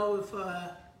don't know if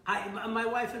my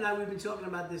wife and I, we've been talking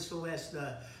about this for the last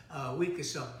week or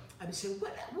so. I've been saying,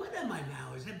 what am I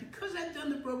now? Is that because I've done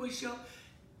the Broadway show?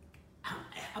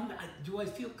 Do I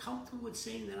feel comfortable with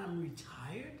saying that I'm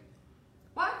retired?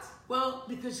 What? Well,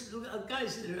 because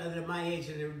guys that are my age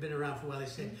and have been around for a while, they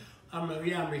say, I'm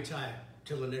retired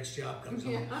till the next job comes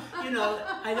along. You know,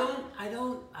 I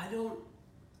don't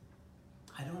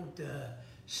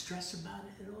stress about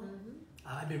it at all.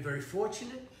 I've been very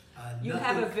fortunate. You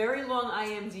have a very long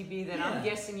IMDb that I'm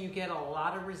guessing you get a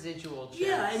lot of residual checks.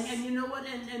 Yeah, and you know what?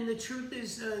 And the truth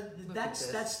is,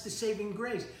 that's the saving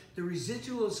grace. The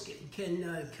residuals can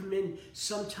come in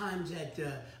sometimes at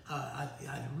a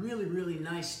really, really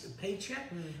nice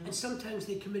paycheck, and sometimes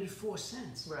they come in at 4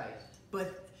 cents. Right.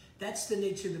 But that's the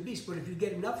nature of the beast. But if you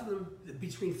get enough of them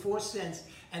between 4 cents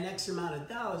and X amount of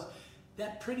dollars,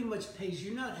 that pretty much pays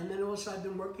you not. And then also I've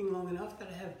been working long enough that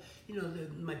I have,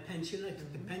 my pension. I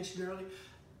took the pension early.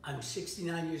 I'm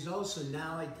 69 years old, so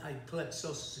now I collect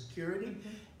Social Security,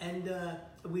 and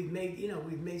we've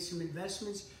made some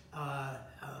investments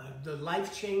The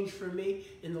life change for me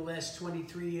in the last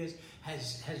 23 years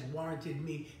has warranted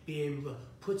me being able to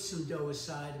put some dough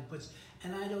aside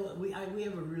and I know we have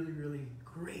a really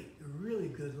great, really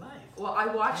good life. Well, I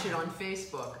watch it on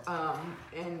Facebook,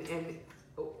 and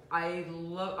I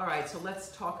love. All right, so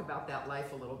let's talk about that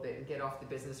life a little bit and get off the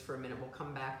business for a minute. We'll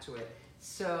come back to it.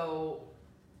 So,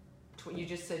 you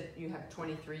just said you have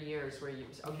 23 years where you.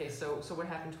 Okay, so what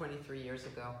happened 23 years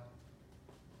ago?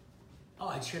 Oh,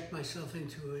 I checked myself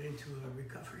into a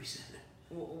recovery center.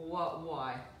 What?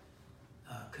 Why?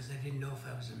 Because I didn't know if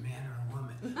I was a man or a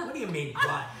woman. What do you mean,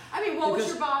 why? I mean, what was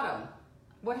your bottom?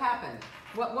 What happened?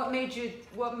 What made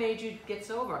you get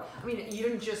sober? I mean, you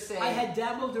didn't just say. I had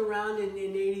dabbled around in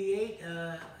 '88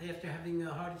 after having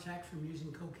a heart attack from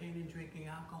using cocaine and drinking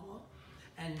alcohol,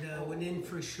 and went in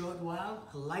for a short while.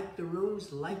 I liked the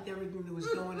rooms, liked everything that was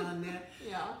going on there.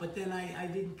 Yeah. But then I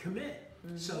didn't commit.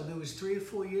 Mm-hmm. So there was 3 or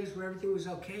 4 years where everything was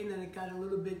okay, and then it got a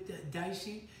little bit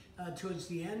dicey towards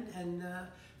the end, and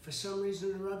for some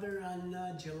reason or other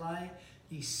on July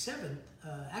the 7th,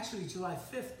 actually July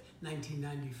 5th,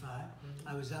 1995,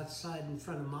 I was outside in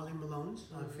front of Molly Malone's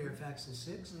on Fairfax and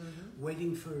 6th,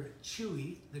 waiting for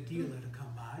Chewy, the dealer, to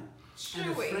come by. Chewy.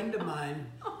 And a friend of mine,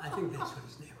 I think that's what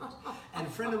his name was, and a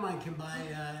friend of mine came by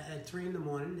at 3 in the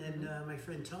morning, and my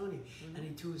friend Tony, and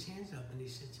he threw his hands up and he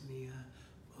said to me,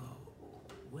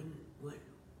 when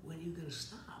are you going to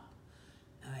stop?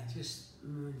 And I just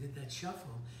did that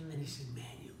shuffle, and he said, man,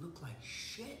 you look like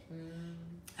shit.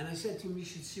 And I said to him, you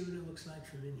should see what it looks like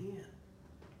from in here.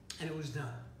 And it was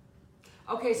done.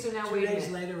 Okay, so now 2 days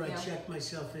later, I Yeah. checked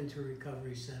myself into a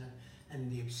recovery center,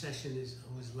 and the obsession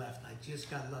was left. I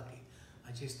just got lucky.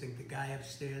 I just think the guy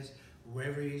upstairs,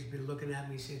 wherever he's been looking at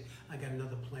me, said, I got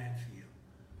another plan for you.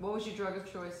 What was your drug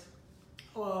of choice?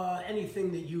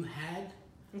 Anything that you had.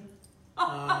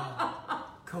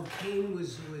 Cocaine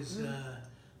was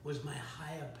my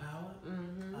higher power,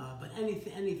 but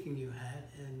anything you had,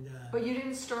 and but you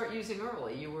didn't start using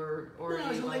early. You were already. no,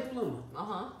 I was a late bloomer.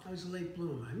 I was a late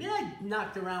bloomer. I mean, I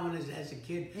knocked around when as a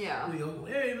kid. Yeah.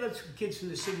 Hey, let's kids from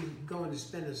the city going to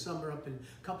spend a summer up in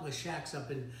a couple of shacks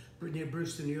up in near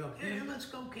Brewster, New York. Hey, let's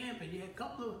go camping. Yeah, a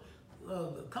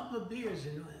couple of beers,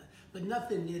 but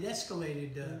nothing. It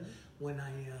escalated when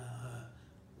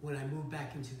I moved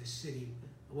back into the city.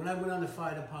 When I went on the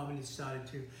fire department, it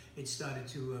started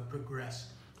to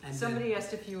progress. And somebody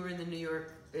asked if you were in the New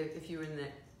York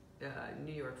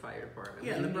Fire Department.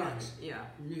 Yeah, in the Bronx. Yeah.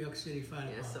 New York City Fire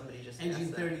Department. Yeah, somebody just Engine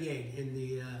asked that. 38 in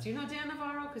the. Do you know Dan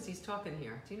Navarro? Because he's talking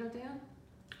here. Do you know Dan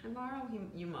Navarro?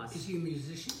 You must. Is he a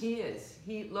musician? He is.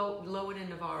 Lowen and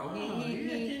Navarro. Oh,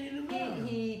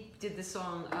 He did the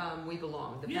song "We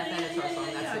Belong," the Pat Yeah.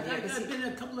 Benatar song. I've been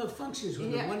at a couple of functions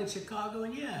with him. One in Chicago,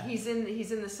 and He's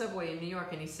in the subway in New York,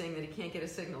 and he's saying that he can't get a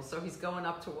signal, so he's going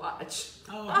up to watch.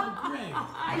 Oh, how great!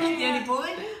 Hi, Danny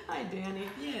boy. Hi, Danny.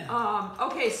 Yeah.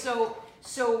 Okay, so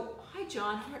hi,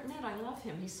 John Hartnett. I love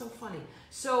him. He's so funny.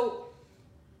 So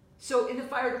in the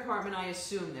fire department, I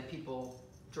assume that people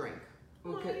drink.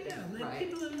 Well, right.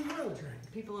 People in the world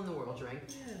drink. People in the world drink.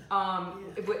 Yeah.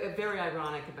 Very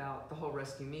ironic about the whole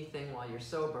Rescue Me thing while you're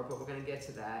sober, but we're going to get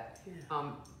to that.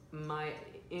 Yeah.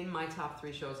 In my top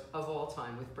 3 shows of all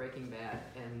time with Breaking Bad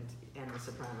and The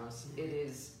Sopranos, it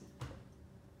is.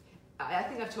 I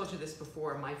think I've told you this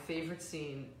before. My favorite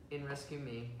scene in Rescue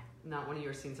Me, not one of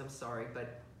your scenes. I'm sorry,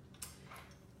 but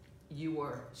you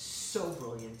were so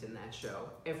brilliant in that show.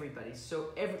 Everybody,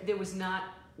 there was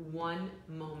not one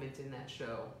moment in that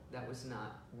show that was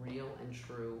not real and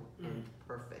true and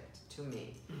perfect to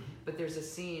me. But there's a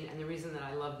scene, and the reason that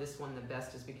I love this one the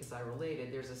best is because I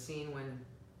related. There's a scene when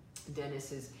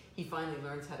Dennis he finally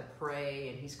learns how to pray,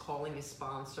 and he's calling his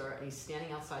sponsor, and he's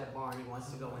standing outside a bar, and he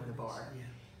wants to go in the bar.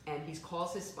 Yeah. And he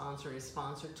calls his sponsor, and his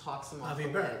sponsor talks him off Bobby the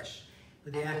Burke. ledge.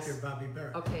 With the And actor this- Bobby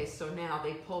Burke. Okay, so now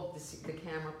they pulled the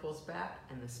camera pulls back,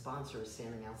 and the sponsor is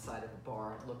standing outside of the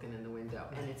bar looking in the window,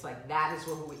 and it's like that's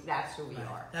who we Right.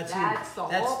 are. That's the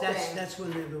whole thing. That's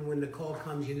when the call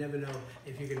comes. You never know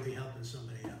if you're going to be helping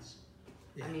somebody else.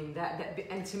 Yeah. I mean that,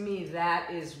 and to me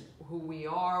that is who we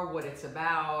are, what it's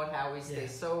about, how we stay Yeah.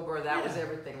 sober. That was Yeah.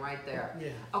 everything right there.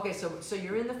 Yeah. Okay, so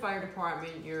you're in the fire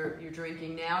department. You're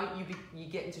drinking. Now you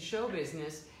get into show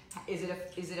business. Is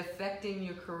it affecting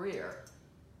your career,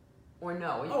 or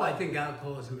no? Oh, I think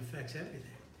alcoholism affects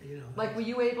everything. You know. Like, were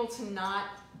you able to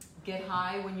not get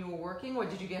high when you were working, or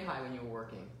did you get high when you were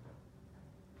working?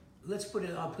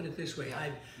 I'll put it this way.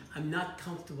 Yeah. I'm not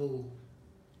comfortable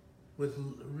with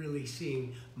really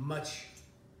seeing much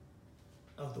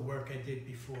of the work I did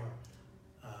before.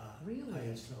 Really? I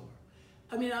got sober.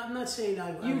 I mean, I'm not saying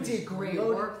I You was did great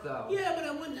loaded. work, though. Yeah, but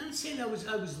I'm not saying I was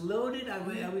loaded. I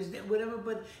was whatever.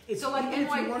 But it's So, like even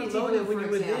if you weren't NYPD loaded Blue, when for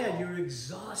you were there, example. you're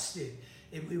exhausted.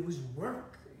 It was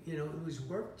work. You know, it was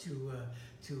work to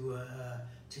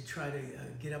try to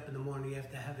get up in the morning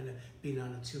after having been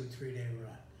on a 2 or 3 day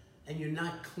run, and you're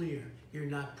not clear. You're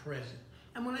not present.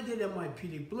 And when I did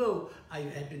NYPD Blue,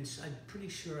 I'm pretty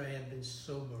sure I had been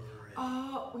sober already.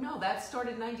 Oh, no, that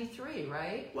started 93,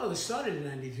 right? Well, it started in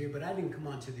 '93, but I didn't come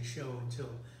onto the show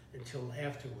until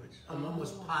afterwards. I'm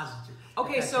almost positive.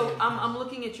 Okay, In fact, so I- I'm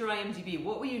looking at your IMDb.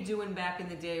 What were you doing back in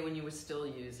the day when you were still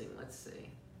using? Let's see.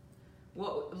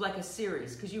 What, like a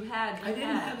series? Because you had. I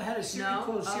didn't have had a series No?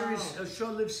 called Oh. a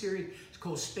short-lived series. It's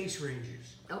called Space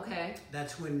Rangers. Okay.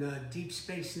 That's when Deep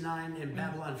Space Nine and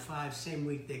Babylon 5 same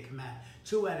week they come out.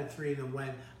 2 out of 3 of them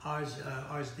went.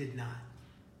 Ours did not.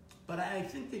 But I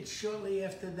think that shortly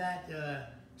after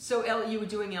that. So you were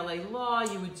doing LA Law,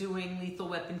 you were doing Lethal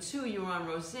Weapon 2, you were on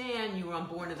Roseanne, you were on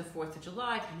Born of the 4th of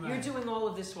July. You're Right. doing all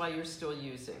of this while you're still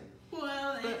using.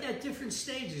 Well, at different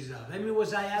stages of it. I mean,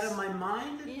 was I out of my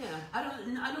mind? Yeah.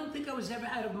 I don't think I was ever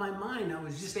out of my mind. I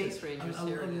was just Space Rangers,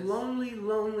 here a it is.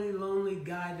 lonely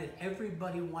guy that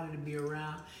everybody wanted to be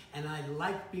around, and I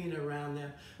liked being around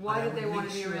them. Why but I did they would want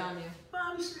make to be sure- around you? Well,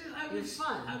 I It was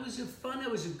fun. I was fun. I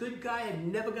was a good guy. I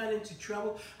never got into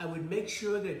trouble. I would make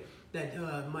sure that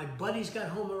my buddies got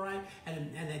home all right,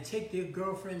 and I'd take their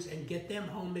girlfriends and get them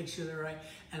home, make sure they're right,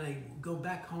 and I'd go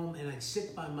back home and I'd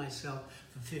sit by myself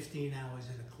for 15 hours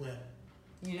at a clip.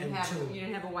 You didn't And have two. you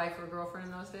didn't have a wife or a girlfriend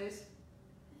in those days?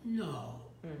 No.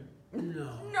 No.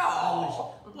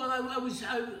 No.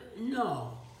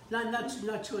 No.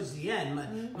 Not towards the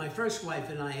end. My first wife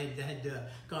and I had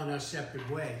gone our separate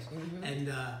ways,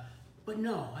 and but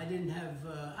no, I didn't have.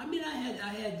 I mean,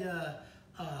 I had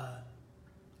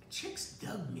chicks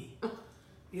dug me,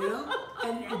 you know,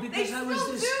 and because They I was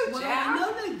still this. do, Well, Jack. I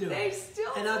know they do. They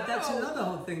still and do. That's another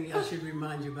whole thing I should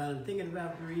remind you about. I'm thinking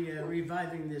about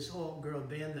reviving this all-girl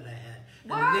band that I had.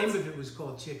 And What? the name of it was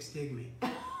called Chicks Dig Me.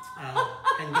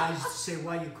 And guys used to say,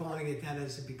 "Why are you calling it that?" I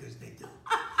said, "Because they do."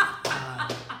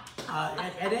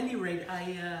 At any rate, I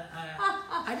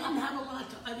didn't have a lot.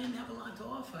 I didn't have a lot to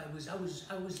offer. I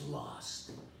was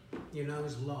lost. You know, I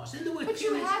was lost. And there were But you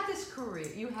periods- had this career.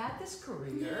 You had this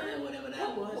career. Yeah, whatever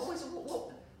that was.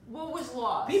 What was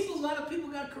lost? A lot of people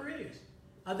got careers.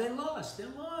 They lost. They're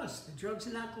lost. The drugs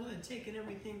and alcohol and taking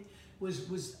everything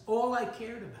was all I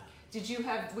cared about. Did you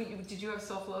have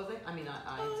self-loathing? I mean,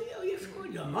 Yeah, of course.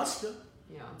 You must have.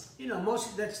 yeah. You know,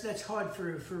 that's hard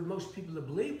for most people to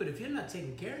believe. But if you're not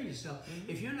taking care of yourself,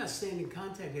 if you're not staying in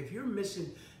contact, if you're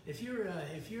missing, if you're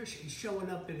showing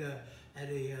up at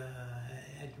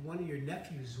one of your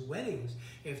nephew's weddings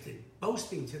after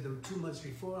boasting to them 2 months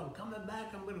before, "I'm coming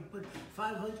back. I'm going to put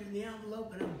 $500 in the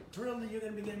envelope, and I'm thrilled that you're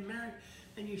going to be getting married,"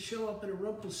 and you show up in a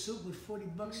rumpled suit with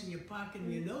 $40 in your pocket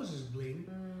and your nose is bleeding.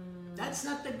 That's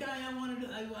not the guy I wanted.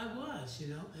 I was, you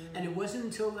know. And it wasn't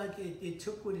until like it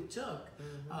took what it took.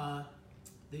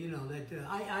 You know that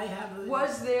I have.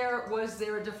 Was there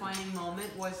a defining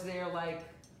moment? Was there like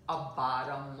a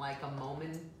bottom, like a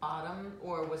moment bottom,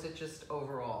 or was it just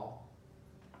overall?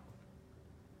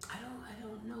 I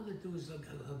don't know that there was like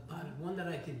a bottom one that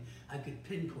I could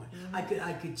pinpoint. I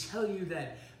could tell you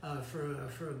that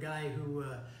for a guy who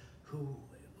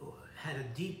had a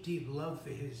deep love for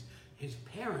his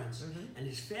parents and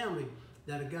his family,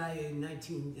 that a guy in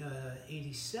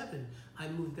 1987, I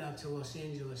moved out to Los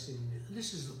Angeles, and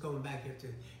this is going back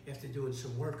after doing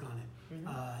some work on it.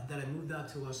 That I moved out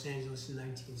to Los Angeles in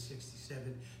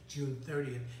 1967, June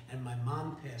 30th, and my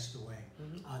mom passed away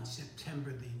on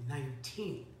September the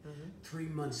 19th, 3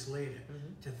 months later.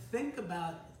 To think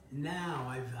about now,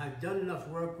 I've done enough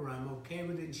work where I'm okay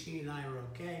with it, and she and I are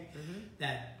okay,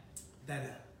 that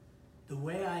the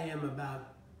way I am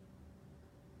about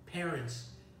parents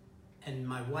and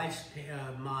my wife's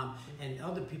mom and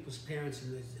other people's parents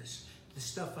and the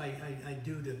stuff I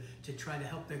do to try to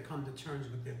help them come to terms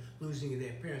with the losing of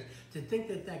their parents. To think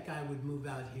that guy would move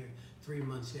out here 3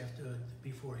 months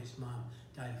before his mom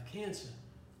died of cancer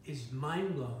is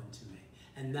mind blowing to me.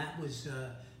 And that was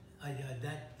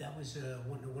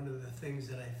one of the things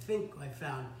that I think I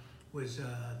found was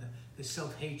the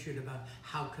self-hatred about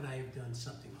how could I have done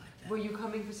something like that. Were you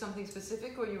coming for something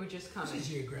specific, or you were just coming? This is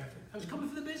geographic. I was coming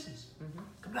for the business.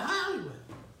 Come to Hollywood.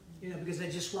 You know, because I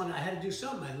had to do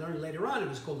something. I learned later on it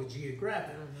was called a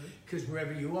geographic. Because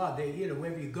wherever you are,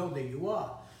 wherever you go, there you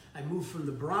are. I moved from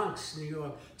the Bronx, New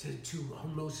York, to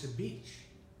Hermosa Beach.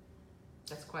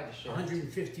 That's quite a shift.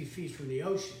 150 feet from the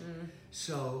ocean.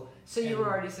 So you were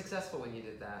already successful when you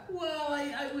did that. Well,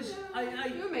 I was.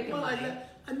 You were making money.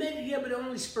 I made it, yeah, but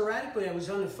only sporadically. I was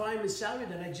on a fireman's salary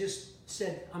that I just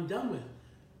said I'm done with.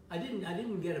 I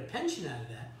didn't get a pension out of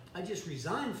that. I just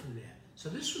resigned from there. So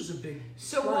this was a big.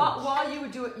 So while you were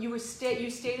doing, you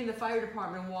stayed in the fire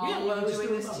department while you were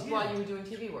doing while you were doing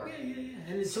TV work. Yeah.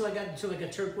 And until I got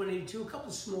Turk 182, a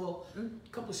couple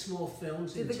small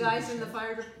films. Did the guys in the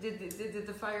fire did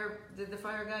the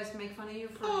fire guys make fun of you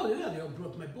for? Oh yeah, they all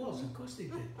broke my balls. Of course they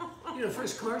did. You know, the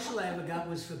first commercial I ever got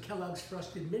was for Kellogg's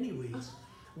Frosted Mini Wheats.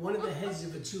 One of the heads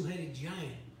of a two-headed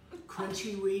giant.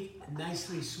 Crunchy wheat,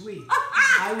 nicely sweet.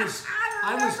 I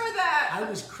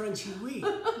was crunchy wheat,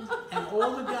 and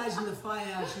all the guys in the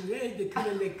firehouse, they come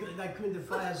in the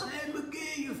firehouse. Hey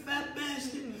McGee, you fat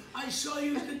bastard! I saw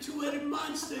you as the two-headed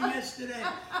monster yesterday.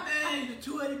 Hey, the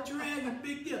two-headed dragon,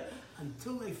 big deal.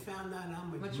 Until they found out how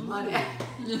much money.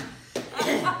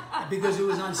 Because it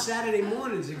was on Saturday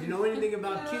mornings. If you know anything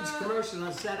about kids commercials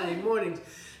on Saturday mornings,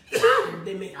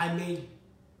 I made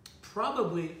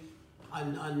probably.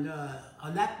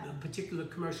 On that particular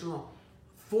commercial,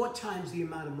 4 times the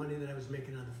amount of money that I was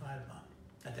making on the fire department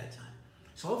at that time.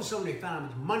 So all of a sudden they found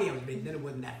out how much money I was making. Then it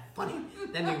wasn't that funny.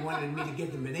 Then they wanted me to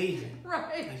get them an agent.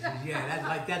 Right. I said,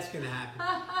 yeah, that's going to happen.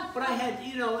 But I had,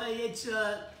 it's.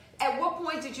 At what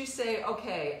point did you say,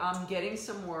 okay, I'm getting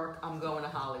some work, I'm going to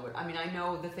Hollywood? I mean, I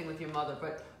know the thing with your mother,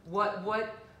 but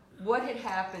what had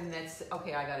happened that's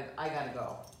okay? I gotta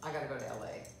go. I gotta go to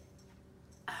LA.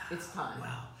 It's time.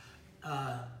 Wow.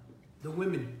 The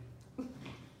women.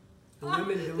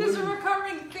 There's a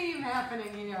recurring theme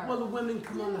happening here. Well, the women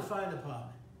come on the fire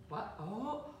department. What?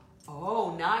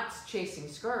 Oh, not chasing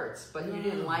skirts, but you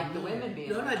didn't like the women being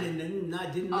No, I didn't. I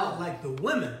did not like the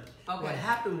women. Okay. What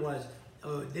happened was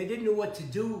they didn't know what to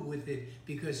do with it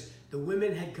because the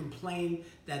women had complained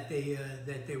that they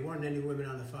weren't any women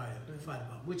on the fire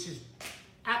department, which is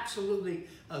absolutely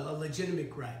a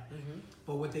legitimate gripe. Mm-hmm.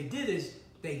 But what they did is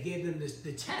they gave them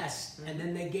the test, and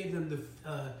then they gave them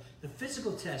the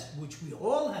physical test, which we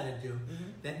all had to do,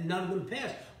 that none of them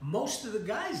passed. Most of the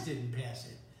guys didn't pass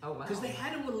it. Oh, wow. Because they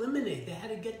had to eliminate. They had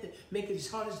to make it as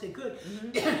hard as they could.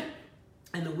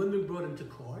 And the women brought them to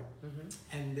court,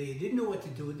 and they didn't know what to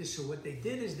do with this. So what they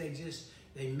did is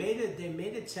they made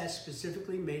a test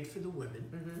specifically made for the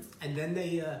women, and then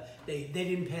they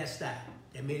didn't pass that.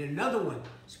 They made another one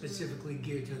specifically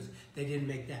geared to us. They didn't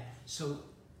make that. So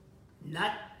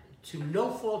not to no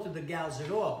fault of the gals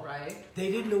at all. Right.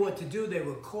 They didn't know what to do. They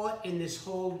were caught in this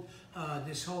whole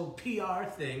PR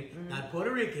thing, not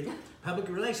Puerto Rican, public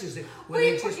relations thing.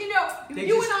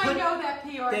 You and I know that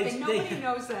PR thing. Nobody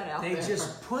knows that out there. They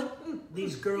just put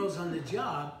these girls on the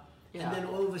job, and then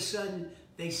all of a sudden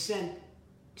they sent,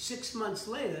 6 months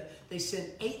later, they sent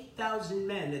 8,000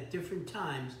 men at different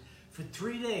times for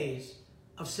 3 days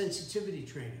of sensitivity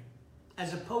training,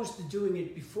 as opposed to doing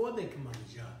it before they come on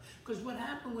the job. Because what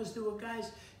happened was there were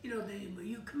guys, you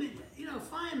come in,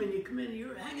 firemen, you come in,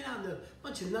 you're hanging out in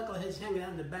bunch of knuckleheads hanging out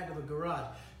in the back of a garage.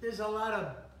 There's a lot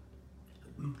of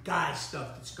guy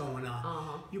stuff that's going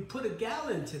on. You put a gal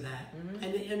into that,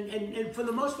 and for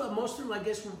the most part, most of them, I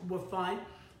guess, were fine.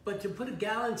 But to put a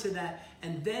gal into that,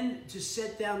 and then to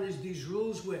set down these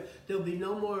rules where there'll be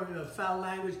no more foul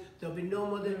language, there'll be no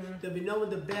more, there'll be no more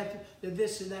the bathroom,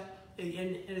 this and that.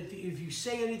 And if you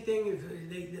say anything,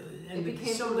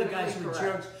 some of the guys were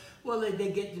jerks, well,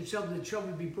 they get themselves into trouble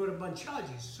to be brought up on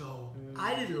charges. So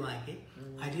I didn't like it.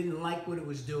 I didn't like what it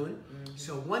was doing.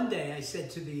 So one day I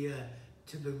said to the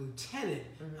lieutenant,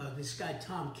 this guy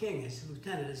Tom King, I said,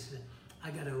 Lieutenant, I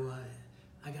gotta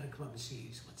come up and see you.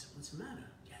 He said, what's the matter,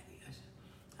 Jackie? I said,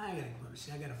 I gotta come up and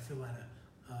see. I gotta fill out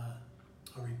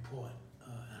a report,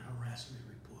 an harassment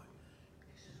report.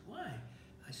 He says, why?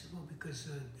 I said, well, because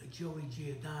Joey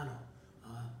Giordano,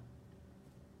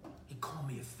 he called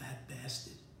me a fat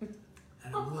bastard.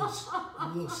 And I'm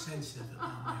a little sensitive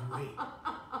about my weight.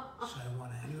 So I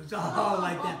want to, and he was all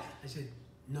like that. I said,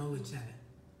 no, Lieutenant,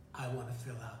 I want to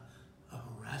fill out a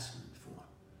harassment form.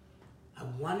 I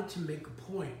wanted to make a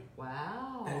point.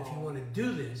 Wow. That if you want to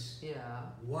do this,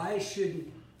 why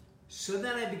shouldn't, so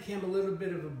then I became a little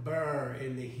bit of a burr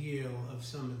in the heel of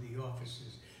some of the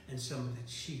officers and some of the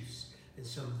chiefs and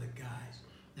some of the guys.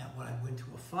 That when I went to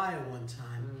a fire one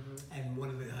time, and one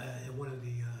of the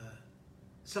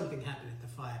something happened at the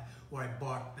fire where I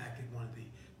barked back at one of the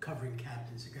covering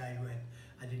captains, a guy who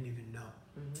I didn't even know,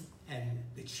 and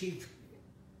the chief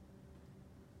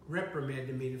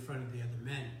reprimanded me in front of the other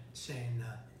men, saying in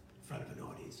front of an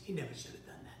audience, he never should have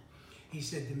done that. He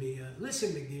said to me,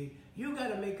 "Listen, McGee, you got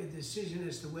to make a decision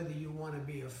as to whether you want to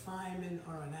be a fireman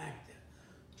or an actor.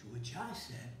 To which I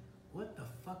said, what the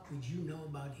fuck would you know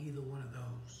about either one of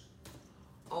those?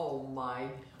 Oh my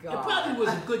God. It probably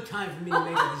was a good time for me to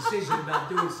make a decision about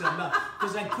doing something else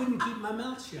because I couldn't keep my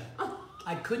mouth shut.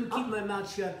 I couldn't keep my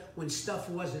mouth shut when stuff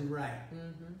wasn't right,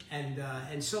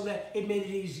 and so that it made it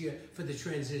easier for the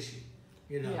transition.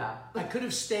 You know, Yeah. I could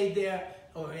have stayed there,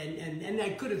 and I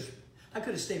could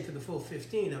have stayed for the full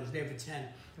 15. I was there for 10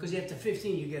 because after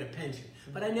 15 you get a pension.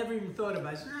 But I never even thought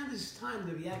about it. I said, this is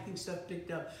time. The acting stuff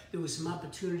picked up. There was some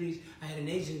opportunities. I had an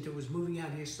agent that was moving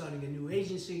out here, starting a new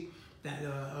agency, that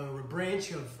a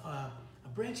branch of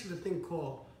a thing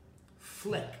called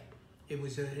Flick. It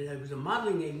was a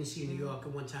modeling agency in New York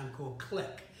at one time called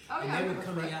Click. Oh, and yeah, they I were remember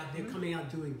coming Flick. out. They're coming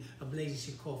out doing an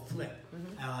agency called Flick,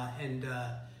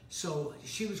 so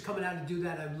she was coming out to do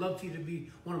that. I'd love for you to be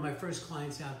one of my first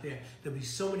clients out there. There'll be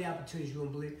so many opportunities you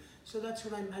won't believe. So that's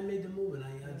when I made the move, and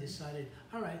I decided,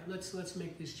 all right, let's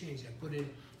make this change. I put in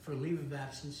for a leave of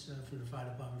absence from the fire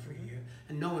department for a year,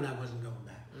 and knowing I wasn't going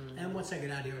back. And once I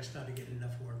got out of here, I started getting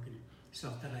enough work and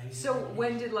stuff that I. So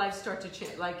when did life start to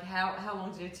change? Like how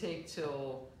long did it take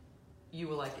till you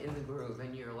were like in the groove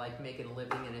and you're like making a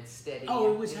living and it's steady?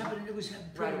 Oh, it was happening. It was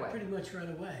Right away. pretty much right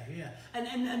away. Yeah,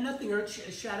 and nothing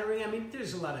earth shattering. I mean,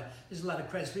 there's a lot of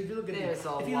credits. But if you look at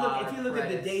if you look at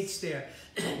the dates there,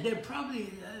 they're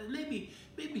probably maybe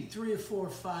 3 or 4 or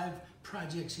 5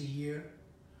 projects a year.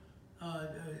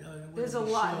 There's a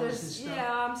lot. There's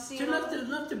I'm seeing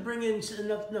enough to bring in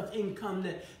enough income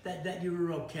that you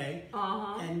were okay.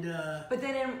 And but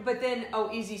then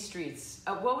Easy Streets.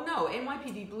 Well, no,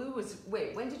 NYPD Blue was.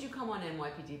 Wait, when did you come on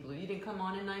NYPD Blue? You didn't come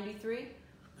on in '93.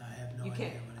 I have no You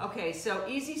idea. can't. Okay, so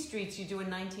Easy Streets you do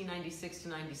in 1996 to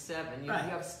 97. You Right.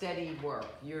 have steady work.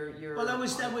 You're. Well, I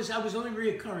was only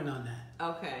reoccurring on that.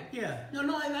 Okay. Yeah, no,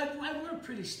 I work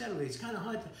pretty steadily. It's kind of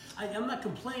hard. I'm not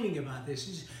complaining about this.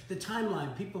 It's the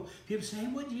timeline. People say, hey,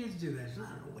 what year did you do this? I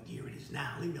don't know what year it is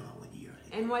now. Leave me alone. What year?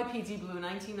 NYPD Blue,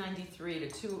 1993 to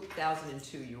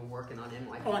 2002. You were working on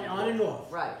NYPD. On and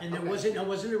off. Right. And okay. I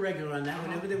wasn't a regular on that.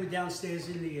 Whenever they were downstairs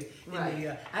in the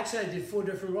actually I did 4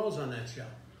 different roles on that show.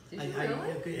 Did you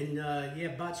really? And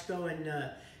Botchko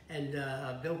and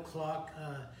Bill Clark.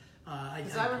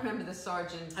 Because I remember the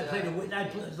sergeant. I played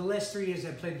the last 3 years.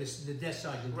 I played the desk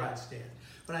sergeant downstairs,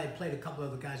 but I played a couple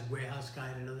other guys, warehouse guy,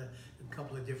 and a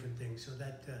couple of different things. So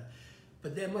that,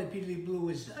 but then my NYPD Blue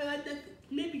was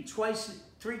maybe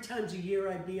 3 times a year.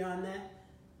 I'd be on that.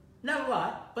 Not a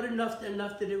lot, but enough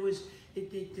that it was.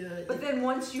 But then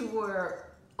once you were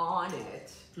on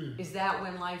it, is that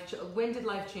when when did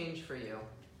life change for you?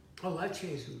 Oh, life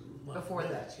changed. Well, Before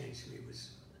that changed for me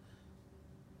was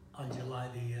on July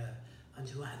the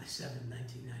 7th,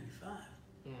 1995.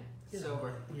 Yeah,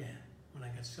 sober. Yeah, when I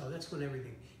got sober, that's when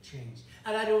everything changed.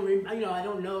 And I don't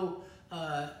know.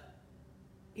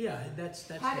 That's.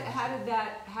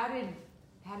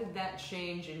 How did that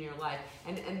change in your life?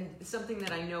 And something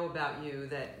that I know about you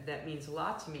that means a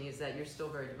lot to me is that you're still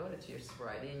very devoted to your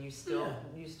sobriety, and you still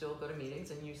go to meetings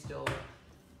and you still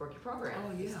work your program.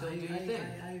 Oh yeah, you still do your thing.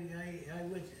 I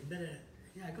went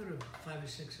I go to 5 or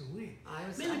 6 a week.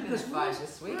 Maybe because 5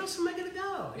 this week. Where else am I going to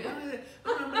go? Yeah.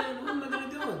 What am I going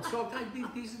to do? Talk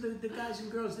like these are the guys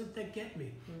and girls that get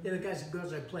me. They're the guys and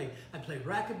girls I play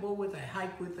racquetball with, I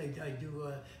hike with, I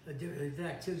do different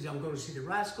activities. I'm going to see the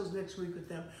Rascals next week with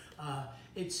them.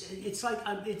 It's like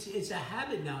it's a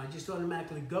habit now. I just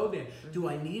automatically go there. Do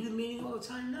I need a meeting all the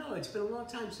time? No. It's been a long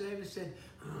time since I ever said,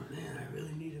 oh man, I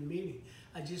really need a meeting.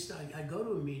 I go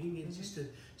to a meeting and just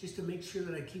to make sure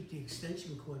that I keep the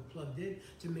extension cord plugged in,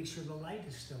 to make sure the light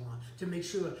is still on, to make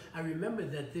sure I remember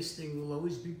that this thing will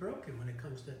always be broken when it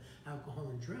comes to alcohol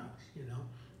and drugs,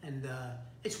 And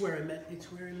it's where I met.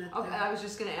 Okay, I was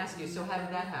just going to ask you. So how did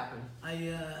that happen?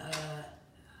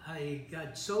 I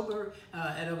got sober,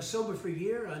 and I was sober for a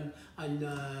year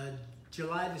on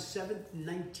July the 7th,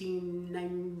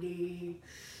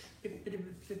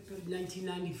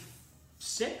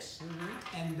 1996,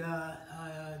 and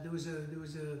there was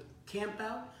a camp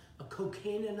out, a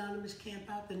Cocaine Anonymous camp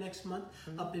out the next month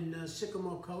up in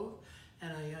Sycamore Cove,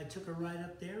 and I took a ride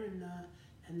up there,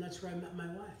 and that's where I met my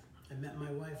wife. I met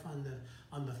my wife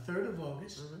on the 3rd of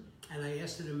August, and I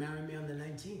asked her to marry me on the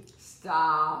 19th.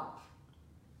 Stop.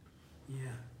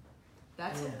 Yeah.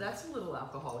 That's a little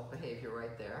alcoholic behavior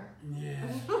right there. Yeah.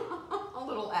 A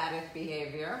little addict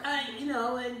behavior. And you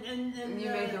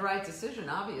made the right decision,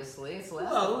 obviously. It's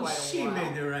lasted quite a while. She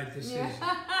made the right decision.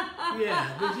 Yeah,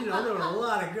 but there were a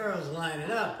lot of girls lining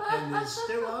up, and there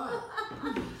still are.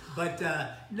 But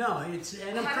no,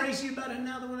 and I'm crazy about it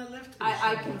now that when I left her.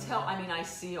 I can tell. I mean, I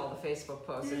see all the Facebook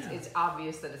posts. Yeah. It's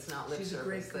obvious that it's not lip She's service. a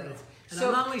great girl. And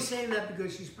So- I'm only saying that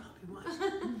because she's probably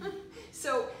watching.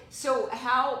 So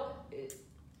how?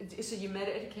 So you met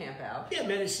at a camp out. Yeah,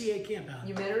 met at CA camp out.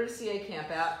 You met her at a CA camp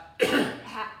out.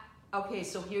 Okay,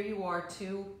 so here you are,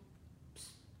 two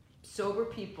sober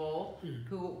people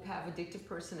who have addictive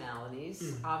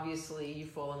personalities. Obviously, you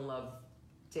fall in love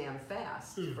damn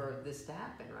fast for this to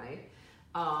happen, right?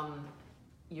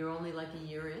 You're only like a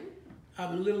year in?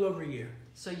 A little over a year.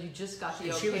 So you just got the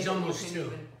okay. She was almost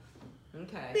 2.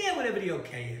 Okay. Yeah, whatever the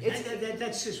okay is.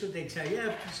 That's just what they tell you.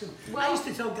 Yeah, well, I used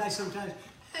to tell guys sometimes,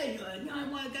 hey,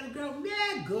 I got a girl.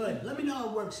 Yeah, good. Let me know how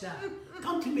it works out.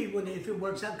 Come to me if it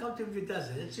works out. Come to me if it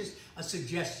doesn't. It's just a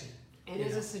suggestion. It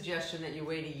is a suggestion that you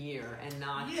wait a year and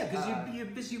not... Yeah, because you're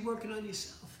busy working on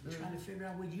yourself and trying to figure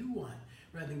out what you want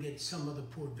rather than get some other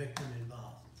poor victim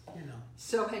involved, you know.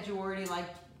 So had you already,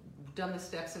 done the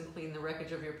steps and cleaned the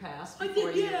wreckage of your past I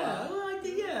before did, yeah.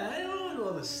 I don't know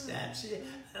all the steps.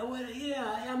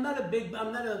 I'm not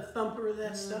a thumper of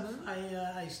that stuff.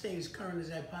 I stay as current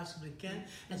as I possibly can.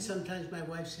 And sometimes my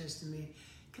wife says to me,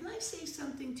 can I say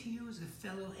something to you as a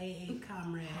fellow AA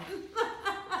comrade?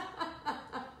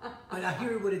 But I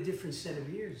hear it with a different set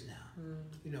of ears now.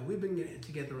 You know, we've been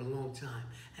together a long time,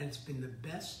 and it's been the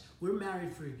best. We're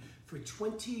married for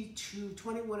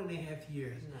 21 and a half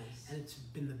years. Nice. And it's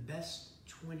been the best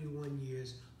 21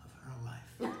 years of her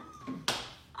life.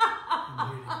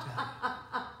 I'm here to tell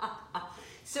you.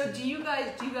 So do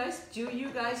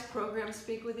you guys program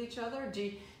speak with each other?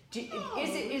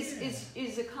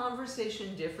 Is a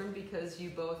conversation different because you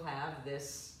both have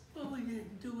this? Well, we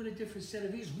do with a different set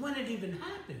of ears when it even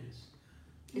happens.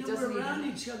 We're around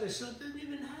each other, so it doesn't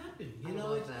even happen. I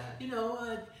love that.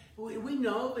 We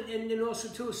know, but and then also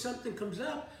too, if something comes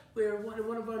up where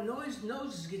one of our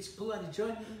noses gets pulled out of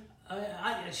joint,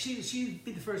 she'd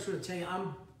be the first one to tell you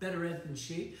I'm better at than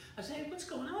she. I say, hey, what's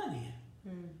going on here?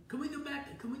 Can we go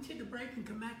back? Can we take a break and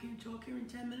come back and talk here in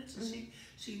 10 minutes and see?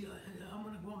 I'm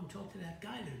gonna go and talk to that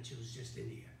guy that was just in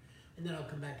here, and then I'll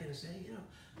come back in and say,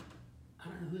 I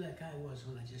don't know who that guy was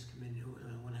when I just came in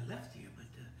when I left here, but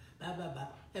blah blah blah,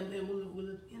 and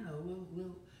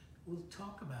we'll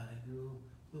talk about it and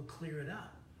we'll clear it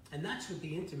up, and that's what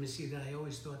the intimacy that I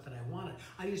always thought that I wanted.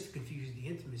 I used to confuse the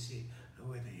intimacy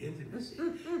with the intimacy,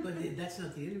 but that's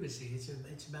not the intimacy.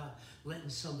 It's about letting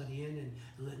somebody in and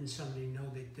letting somebody know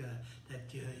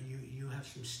that you have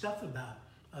some stuff about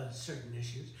certain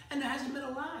issues, and there hasn't been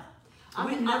a lot.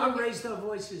 We've never raised our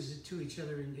voices to each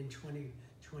other in 21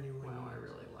 Wow, years. I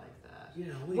really like that. You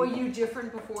know, were you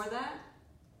different before that?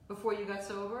 Before you got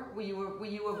sober? Did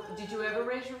you ever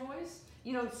raise your voice?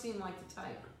 You don't seem like the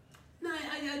type. No,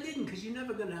 I didn't, because you're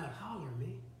never going to out-holler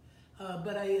me.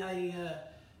 But I didn't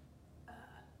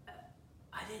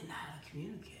know how to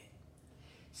communicate.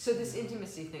 So this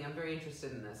intimacy thing, I'm very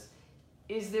interested in this.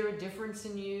 Is there a difference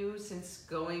in you since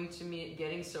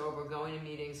getting sober, going to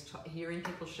meetings, hearing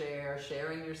people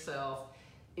sharing yourself?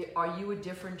 Are you a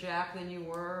different Jack than you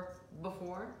were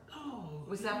before? Oh.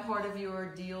 Was that part of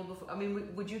your deal before? I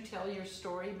mean, would you tell your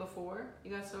story before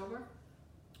you got sober?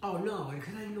 Oh no,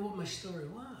 because I didn't know what my story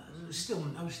was.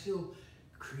 I was still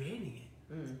creating it.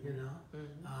 You know.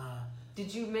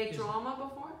 Did you make drama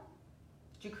before?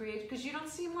 Did you create? Because you don't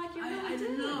seem like you really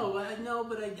did. I know,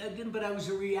 but I didn't. But I was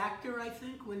a reactor. I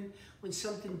think when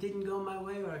something didn't go my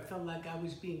way, or I felt like I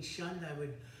was being shunned, I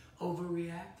would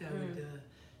overreact. I would.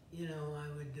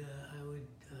 I would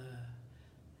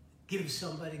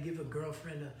give a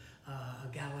girlfriend, a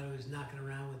gal I was knocking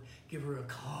around with, give her a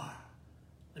car,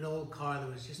 an old car that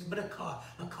was just, but a car.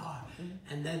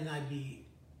 And then I'd be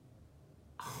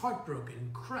heartbroken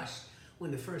and crushed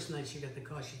when the first night she got the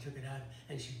car, she took it out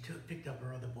and she picked up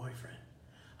her other boyfriend.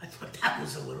 I thought that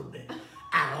was a little bit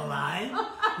out of line,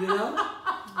 you know?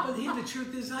 But the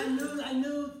truth is, I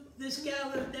knew this gal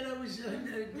that I was, her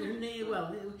name,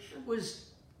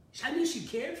 I knew she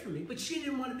cared for me, but she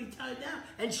didn't want to be tied down.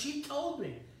 And she told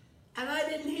me. And I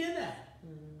didn't hear that.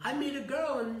 I meet a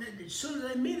girl, and as soon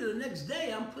as I meet her the next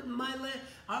day, I'm putting my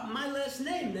last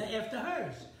name after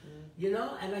hers. You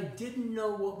know? And I didn't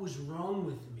know what was wrong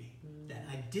with me. That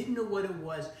I didn't know what it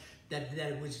was, that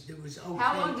it was okay.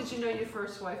 How long did you know your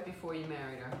first wife before you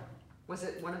married her? Was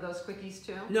it one of those quickies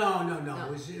too? No.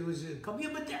 It was a couple.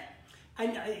 Yeah, but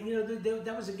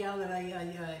that was a gal that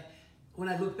I when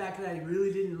I look back at it, I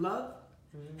really didn't love,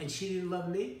 and she didn't love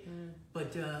me.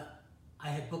 But I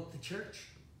had booked the church.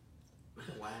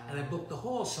 Wow. And I booked the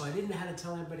hall, so I didn't know how to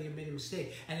tell anybody I made a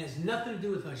mistake. And it has nothing to do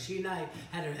with her. She and I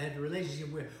had a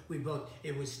relationship where we both,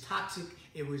 it was toxic,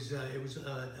 it was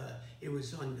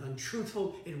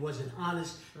untruthful, it wasn't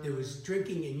honest. There was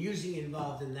drinking and using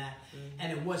involved in that.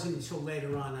 And it wasn't until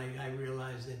later on I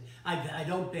realized that I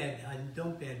don't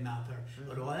badmouth her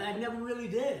at all. And I never really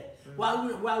did. While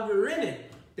we were in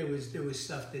it, there was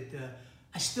stuff that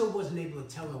I still wasn't able to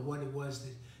tell her what it was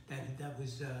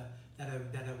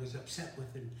that I was upset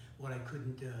with, and what I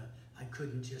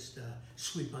couldn't just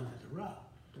sweep under the rug.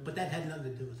 But that had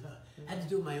nothing to do with her. It had to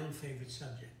do with my own favorite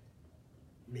subject,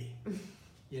 me.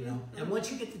 You know. And once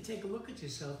you get to take a look at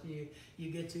yourself, you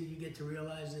get to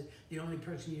realize that the only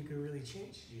person you can really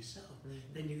change is yourself.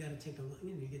 Then you got to take a look.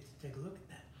 You get to take a look at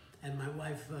that. And my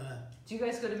wife. Do you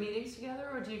guys go to meetings together,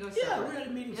 or do you go separate? Yeah, we're at a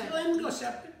meeting. Yeah. And we go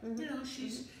separate. You know,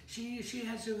 she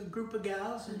has a group of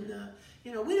gals, and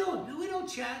you know, we don't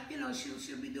chat. You know,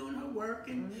 she'll be doing her work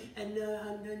and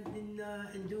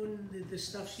doing the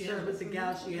stuff she has with the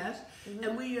gals she has.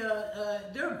 And we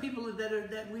there are people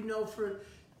that we know for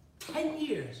 10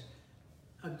 years.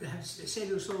 Say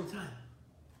to us all the time,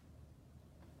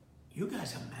 "You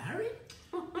guys are married?"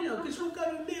 You know, because we'll go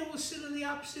to a meal, we'll sit in the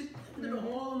opposite end of the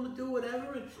hall and we'll do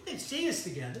whatever, and they'd see us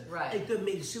together. Right. They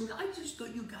made it assume, I just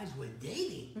thought you guys were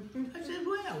dating. I said,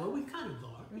 well, we kind of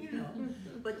are, you know.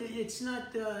 But it's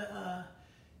not,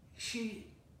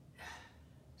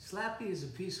 Slappy is a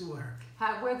piece of work.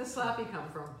 Where'd the Slappy come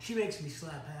from? She makes me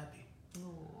slap happy.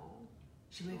 Aww.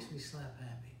 She makes me slap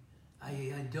happy.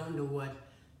 I don't know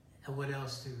what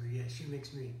else to, yeah, she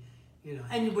makes me, you know,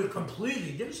 and we're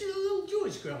completely different. She's a little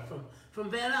Jewish girl from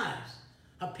Van Nuys.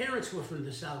 Her parents were from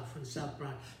the South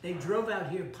Bronx. They drove out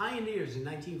here, pioneers in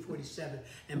 1947,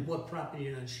 and bought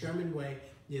property on Sherman Way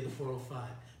near the 405.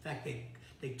 In fact,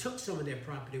 they took some of their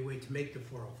property away to make the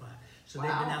 405. So Wow.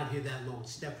 they've been out here that long.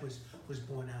 Steph was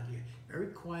born out here. Very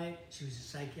quiet. She was a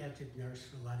psychiatric nurse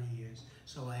for a lot of years.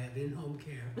 So I have in-home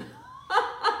care.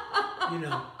 You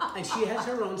know, and she has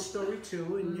her own story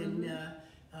too, and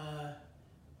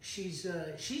she's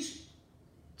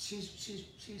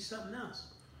something else.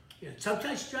 You know,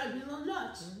 sometimes she drives me a little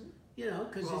nuts. You know,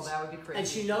 because that would be crazy. And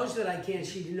she knows that I can't.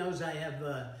 She knows I have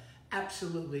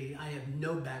absolutely. I have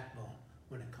no backbone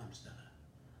when it comes to her.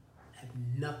 I have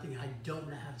nothing. I don't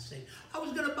know how to say. I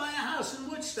was going to buy a house in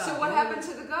Woodstock. So what happened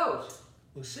to the goat?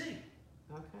 We'll see.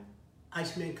 Okay.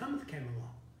 Iceman Cometh came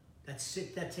along. That's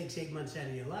it. That takes 8 months out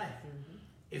of your life.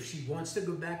 If she wants to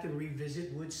go back and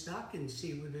revisit Woodstock and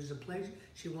see where there's a place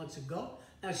she wants to go,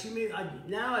 now she may.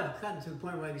 Now I've gotten to the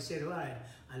point where I can say, all right,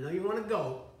 I know you want to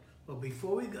go, but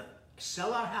before we go,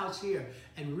 sell our house here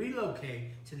and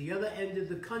relocate to the other end of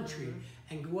the country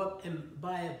and go up and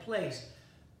buy a place.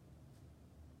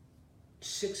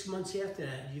 6 months after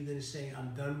that, you're going to say,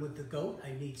 I'm done with the goat.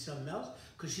 I need something else.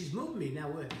 Because she's moved me. Now,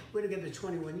 we're together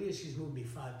 21 years. She's moved me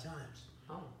 5 times.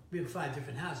 Oh. We have 5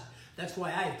 different houses. That's why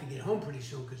I have to get home pretty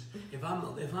soon. Because if I'm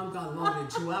gone longer than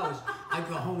 2 hours, I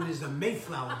go home and there's a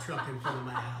Mayflower truck in front of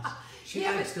my house. She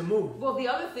likes to move. Well, the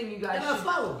other thing you guys And I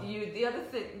follow.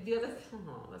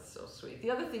 oh, that's so sweet. The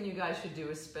other thing you guys should do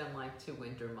is spend like 2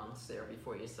 winter months there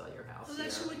before you sell your house. Well,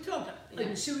 that's here. what we talked about.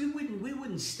 Yeah. See, we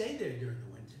wouldn't stay there during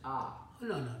the winter. Ah. Oh,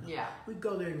 no. Yeah. We'd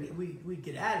go there and we'd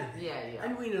get out of there. Yeah.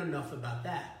 And we know enough about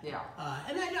that. Yeah.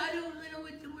 And I don't,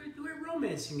 we're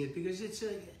romancing it because it's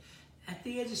at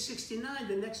the age of 69,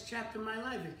 the next chapter of my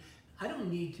life is, I don't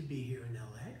need to be here in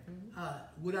LA.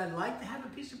 Would I like to have a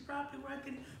piece of property where I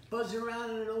could buzz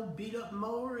around in an old beat up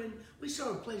mower? And we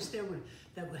saw a place there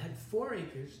that had 4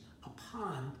 acres, a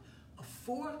pond, a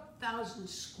 4,000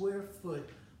 square foot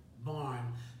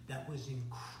barn that was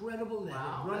incredible. That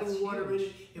Wow, had running that's water in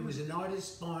huge. it. It was an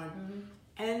artist's barn.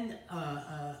 And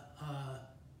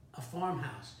a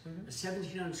farmhouse, a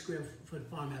 1,700 square foot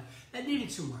farmhouse that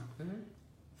needed some work.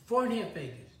 4.5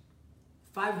 acres,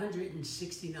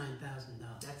 $569,000.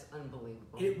 That's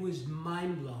unbelievable. It was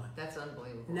mind blowing. That's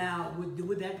unbelievable. Now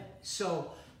with that,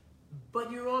 so,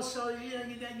 but you're also, you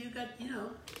got,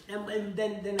 and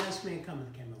then Iceman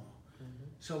Cometh came along.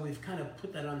 So we've kind of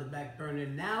put that on the back burner.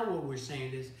 Now what we're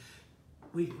saying is,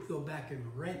 we can go back and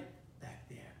rent back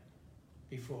there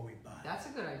before we buy. That's a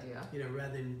good idea.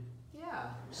 Rather than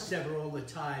Yeah. sever all the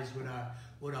ties with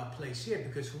our place here,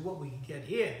 because for what we can get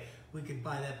here, we could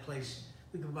buy that place.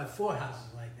 We could buy 4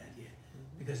 houses like that here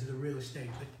because of the real estate.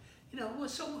 But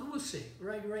so we'll see.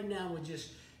 Right now we're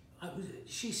just.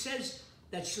 She says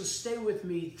that she'll stay with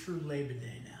me through Labor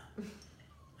Day now.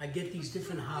 I get these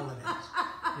different holidays.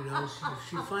 If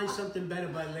she finds something better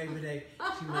by Labor Day,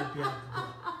 she might be out the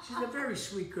door. She's a very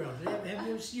sweet girl.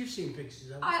 You've seen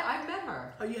pictures of her? I met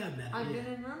her. Oh, you have met her. I've yeah.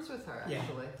 been in rooms with her, Yeah.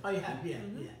 actually. Oh, you have, yeah.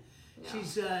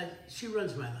 She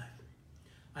runs my life.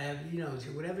 I have,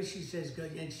 whatever she says, go.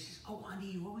 And she says, "Oh, honey,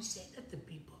 you always say that to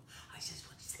people." I says,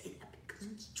 "Well, say that because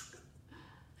it's true.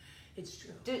 It's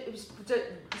true."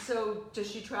 So does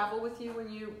she travel with you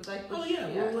when you like? Oh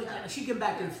yeah, she came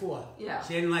back and forth. Yeah.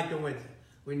 She didn't like the winter.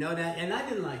 We know that, and I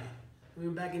didn't like it. We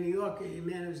were back in New York.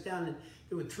 Man, it was down.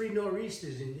 There were 3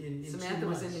 nor'easters in Samantha 2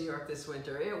 was months. in New York this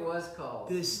winter. It was cold.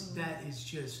 That is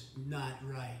just not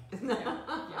right. And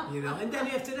then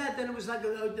after that, then it was like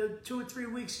 2 or 3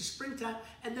 weeks of springtime,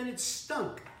 and then it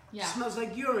stunk. Yeah. It smells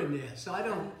like urine there. So I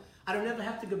don't ever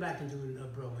have to go back and do a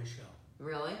Broadway show.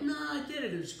 Really? No, I did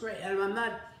it. It was great. And I'm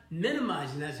not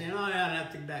minimizing that, saying, "Oh, yeah, I don't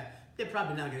have to go back." They're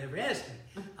probably not going to ever ask me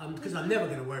because I'm never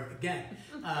going to work again.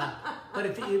 But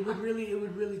it would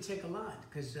really take a lot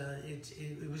because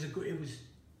it was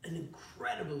an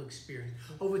incredible experience.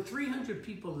 Over 300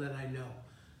 people that I know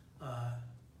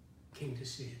came to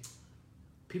see it.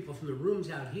 People from the rooms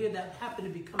out here that happened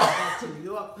to be coming back to New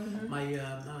York. My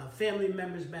family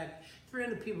members back.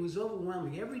 300 people. It was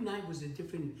overwhelming. Every night was a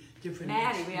different.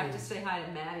 Maddie, we have to say hi to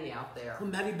Maddie out there. Oh,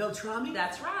 Maddie Beltrami?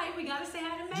 That's right. We got to say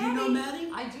hi to Maddie. Do you know Maddie?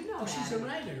 I do know Maddie. She's a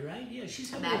writer, right? Yeah, she's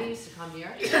having Maddie used to come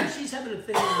here. she's having a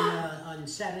thing on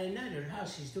Saturday night at her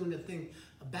house. She's doing a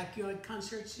backyard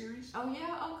concert series. Oh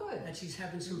yeah. Oh good. And she's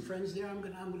having some friends there. I'm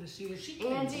gonna see her. She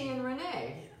Andy and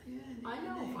Renee. Yeah, I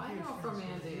know from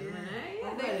Andy and Renee.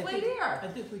 Oh, They right, played here. I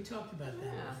think we talked about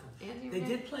that. Yeah. Andy and They Renee.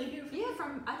 did play here? Yeah,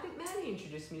 I think Maddie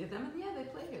introduced me to them, and yeah, they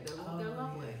played here. They're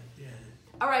lovely.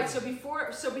 Yeah. All right, so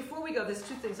before we go, there's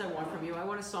 2 things I want from you. I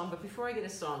want a song, but before I get a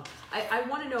song, I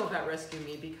want to know about Rescue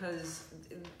Me because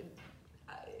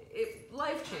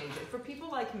life changing for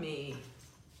people like me.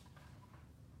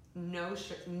 No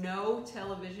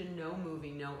television, no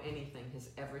movie, no anything has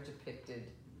ever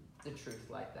depicted the truth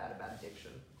like that about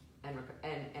addiction and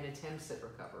attempts at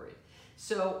recovery.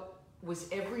 So was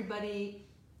everybody?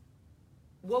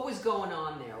 What was going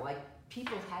on there? Like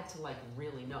people had to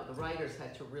really know. The writers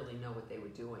had to really know what they were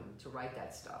doing to write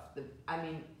that stuff.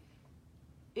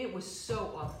 It was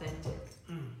so authentic.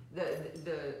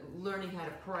 The learning how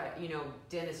to pray.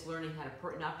 Dennis learning how to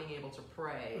pray, not being able to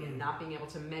pray and not being able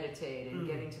to meditate and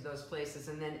getting to those places,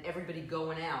 and then everybody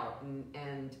going out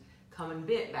and coming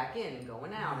back in and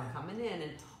going out and coming in,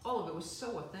 and all of it was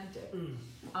so authentic.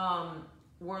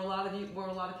 Were a lot of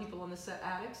people on the set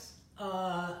addicts?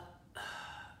 I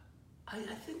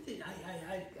think that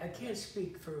I can't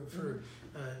speak for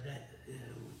that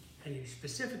any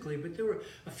specifically, but there were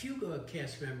a few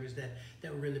cast members that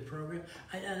were in the program.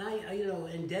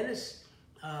 And Dennis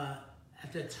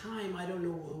at the time, I don't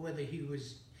know whether he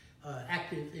was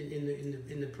active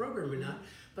in the program or not,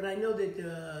 but I know that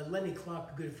Lenny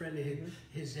Clark, a good friend of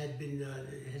his, has been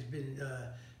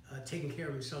taking care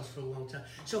of himself for a long time.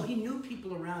 So he knew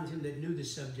people around him that knew the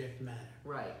subject matter.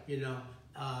 Right.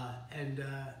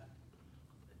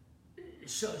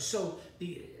 So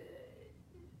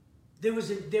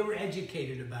they were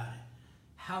educated about it,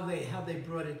 how they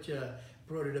brought it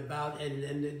about,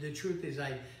 and the truth is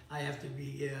I have to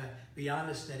be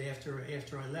honest that after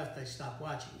I left I stopped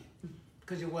watching it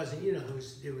because it wasn't it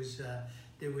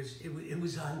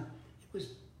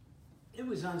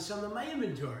was on some of my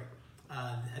inventory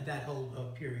that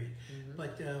whole period.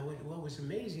 But what was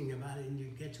amazing about it, and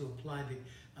you get to apply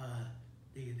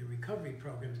the recovery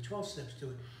program, the 12 steps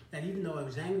to it, that even though I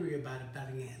was angry about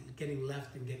getting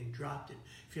left and getting dropped and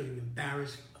feeling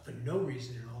embarrassed for no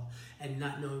reason at all and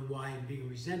not knowing why and being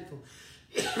resentful,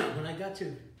 when I got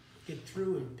to get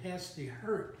through and past the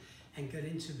hurt and got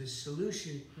into the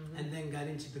solution and then got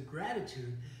into the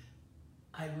gratitude,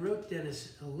 I wrote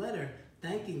Dennis a letter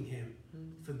thanking him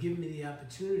for giving me the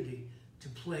opportunity to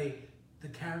play the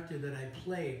character that I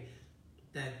played,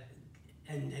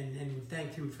 and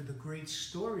thanked him for the great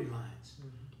storylines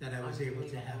that I was able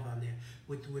to have on there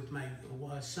with my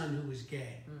son who was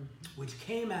gay, which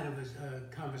came out of a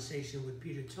conversation with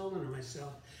Peter Tolan and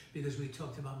myself, because we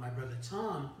talked about my brother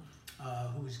Tom,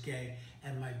 who was gay,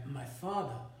 and my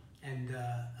father, and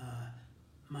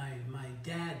my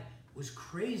dad was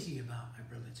crazy about my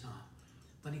brother Tom,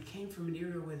 but he came from an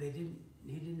era where he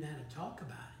didn't know how to talk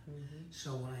about it.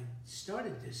 So when I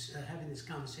started having this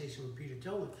conversation with Peter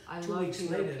Tolan, I 2 love weeks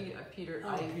Peter. later, Peter.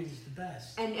 Peter's the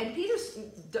best. And Peter's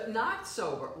not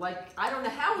sober. Like I don't know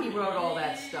how he wrote all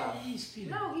that stuff. He's Peter.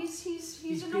 No, he's a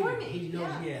Peter. normie. He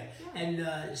knows, yeah.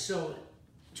 And so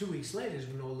 2 weeks later is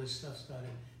when all this stuff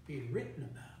started being written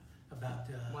about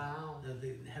wow.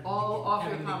 having All off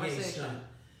your having the gay conversation. son.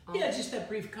 Yeah, just that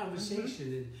brief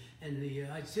conversation, and the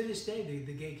to this day,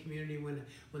 the gay community, when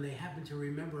they happen to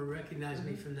remember or recognize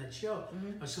me from that show,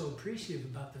 are so appreciative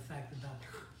about the fact about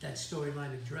that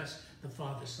storyline addressed the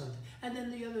father, son, and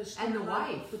then the other story And the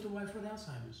wife. with the wife with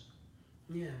Alzheimer's.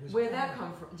 Yeah, it was Where'd powerful.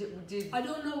 that come from? Did I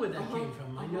don't know where that came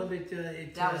from. I know that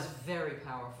it. that was very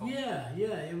powerful. Yeah,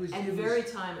 it was. And it very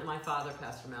was, timely. My father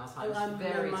passed from Alzheimer's.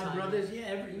 Very my timely. brothers,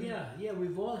 yeah,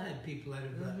 we've all had people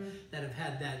that have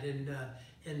had that,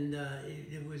 and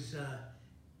it was.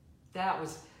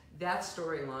 That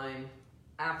storyline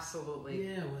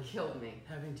absolutely killed me.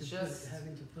 Having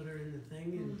to put her in the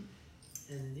thing,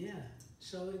 and yeah,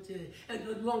 so it.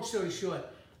 And long story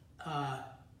short,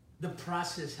 the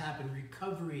process happened.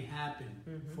 Recovery happened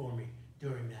for me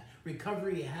during that.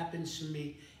 Recovery happens for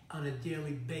me on a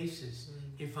daily basis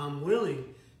if I'm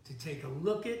willing to take a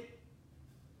look at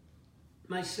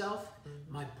myself,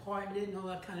 my partner, and all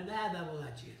that kind of all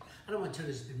that shit. I don't want to turn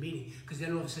this into a meeting because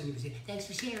then all of a sudden you can say, "Thanks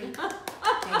for sharing."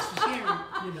 Thanks for sharing.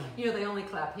 You know, they only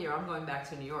clap here. I'm going back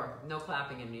to New York. No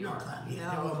clapping in New York. Clapping.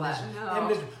 Yeah, No they're clapping. all No.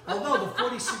 miserable. Although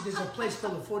there's a place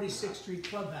called the 46th Street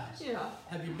Clubhouse. Yeah.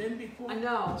 Have you been before? I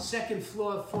know. Second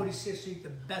floor of 46th Street, the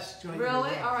best joint. Really? In the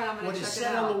world. All right, I'm gonna what check it it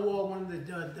said out. on the wall, one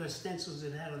of the stencils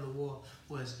it had on the wall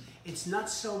was, "It's not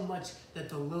so much that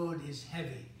the load is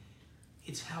heavy,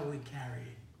 it's how we carry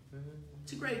it."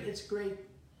 It's great.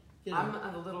 You know. I'm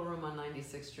at the little room on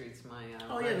 96th Street's my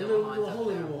the regular little haunt up hole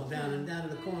in there. the wall down in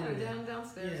the corner. Yeah, there.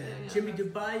 downstairs. Yeah. Yeah. Jimmy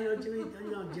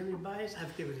Dubai, Jimmy Bias? I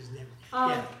forget what his name is.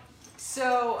 Yeah.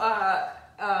 So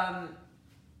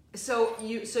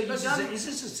you've done. Is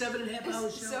this a 7.5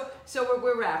 hour show? So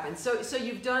we're wrapping. So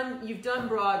you've done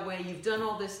Broadway. You've done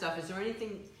all this stuff. Is there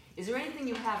anything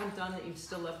you haven't done that you'd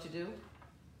still love to do?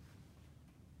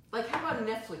 Like, how about a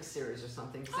Netflix series or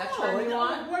something? Does that turn you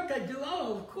on? Work I do.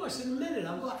 Oh, of course, in a minute.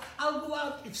 I'll go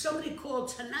out. If somebody called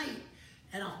tonight,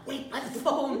 and I'll wait by the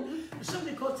phone. If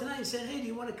somebody called tonight and said, "Hey, do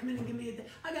you want to come in and give me a day?"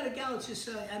 I got a gal that just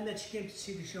I met. She came to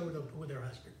see the show with her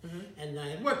husband, and I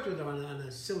had worked with her on a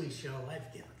silly show. I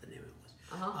forget what the name of it was.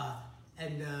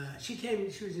 And she came.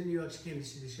 She was in New York. She came to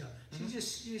see the show. She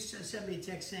just sent me a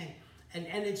text saying, and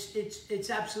it's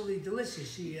absolutely delicious.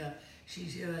 She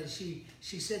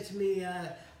said to me.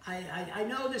 I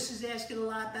know this is asking a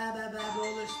lot, blah, blah, blah,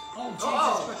 all this. Oh,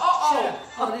 Jesus Christ. Shut up.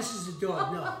 Oh, this is the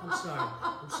dog. No, I'm sorry.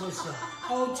 I'm so sorry.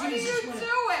 Oh, Jesus. What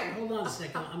are you doing? Hold on a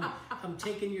second. I'm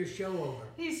taking your show over.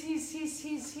 He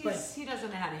doesn't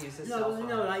know how to use his cell phone.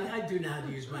 No, I do know how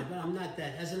to use mine, but I'm not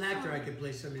that. As an actor, I can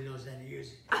play somebody who knows how to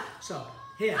use it. So,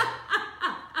 here.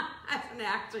 As an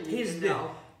actor, Here's the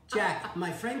know. Jack,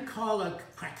 my friend Carla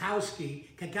Kakowski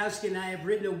and I have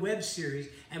written a web series,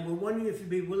 and we're wondering if you'd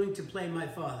be willing to play my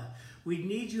father. We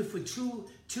need you for two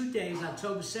days,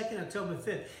 October 2nd, October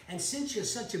 5th. And since you're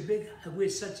such a big, we're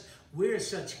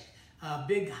such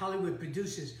big Hollywood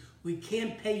producers, we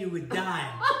can't pay you a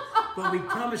dime, but we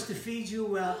promise to feed you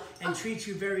well and treat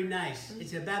you very nice.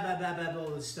 It's a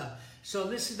all this stuff. So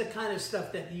this is the kind of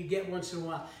stuff that you get once in a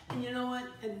while. And you know what?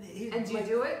 And do you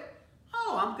do it?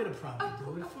 Oh, I'm gonna probably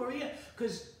do it for you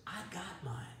because I got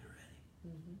mine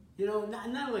already. You know, not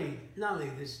only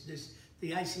this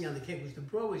the icing on the cake was the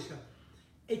Broadway show.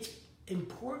 It's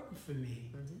important for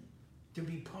me to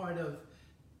be part of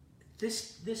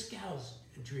this gal's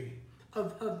dream,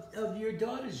 of your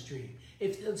daughter's dream.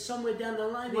 If somewhere down the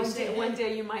line one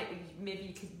day you might maybe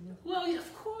you could. Well, yeah,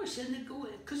 of course, and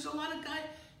because a lot of guys.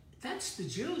 That's the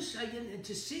juice.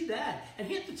 To see that, and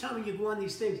half the time when you go on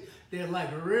these things, they're like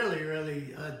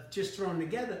really just thrown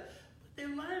together, but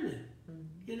they're learning.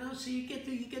 You know, so you get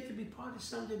to be part of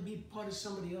something, be part of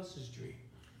somebody else's dream.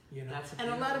 You know,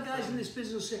 and a lot of guys in this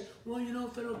business say, "Well, you know,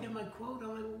 if I don't get my quote," I'm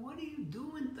like, "Well, what are you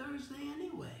doing Thursday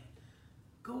anyway?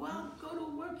 Go out, go to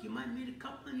work. You might meet a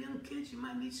couple of young kids. You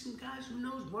might meet some guys. Who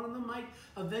knows? One of them might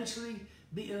eventually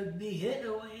be hit.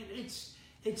 Or it's."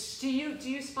 Do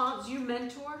you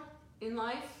mentor in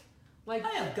life? Like I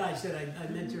have guys that I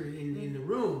mentor in the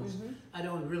rooms. I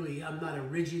don't really. I'm not a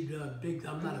rigid big.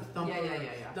 I'm not a thumper.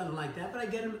 Nothing like that. But I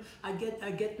get them. I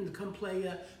get them to come play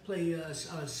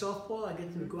softball. I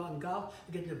get them to go out and golf.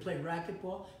 I get them to play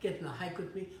racquetball. Get them to hike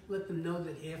with me. Let them know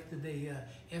that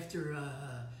after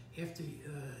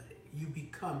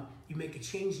you make a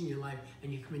change in your life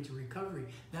and you come into recovery,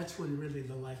 that's when really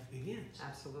the life begins.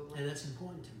 Absolutely. And that's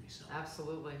important to me. So.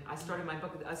 Absolutely. I started my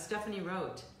book. Stephanie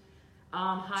wrote,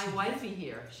 "Hi, wifey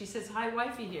here." She says, "Hi,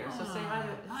 wifey here." So say hi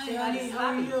to. Hi, say honey. to How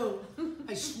are Slappy. you?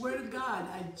 I swear to God,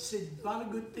 I said a lot of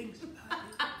good things about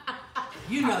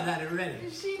you. You know that already.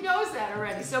 She knows that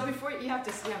already. So before you have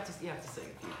to sing a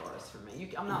few for us. bars for me.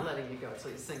 I'm not letting you go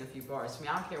until you sing a few bars for me.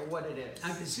 I don't care what it is. I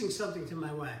can sing something to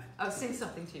my wife. Oh, sing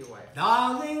something to your wife.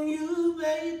 Darling, you,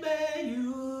 baby,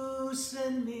 you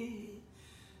send me.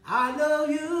 I know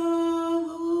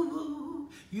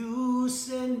you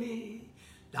send me.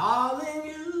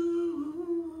 Darling,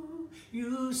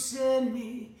 you send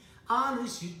me.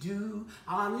 Honest you do,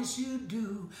 honest you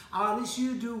do, honest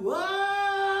you do. Whoa,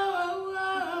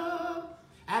 whoa.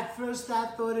 At first I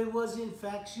thought it was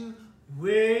infatuation.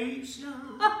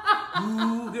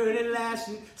 Ooh, girl, it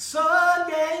lasted so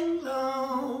dang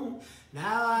long.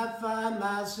 Now I find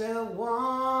myself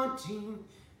wanting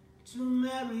to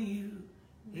marry you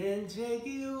and take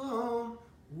you home.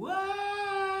 Whoa,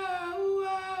 whoa.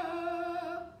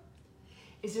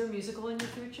 Is there a musical in your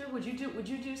future? Would you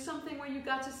do something where you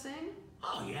got to sing?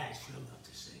 Oh yeah, I sure love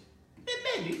to sing.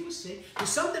 Maybe we'll sing. There's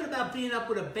something about being up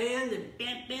with a band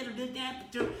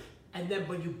and then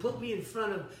when you put me in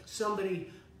front of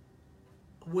somebody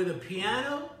with a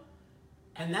piano,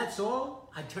 and that's all,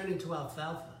 I turn into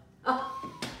alfalfa.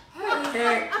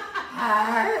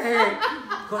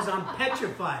 Because I'm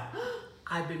petrified.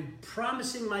 I've been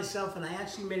promising myself, and I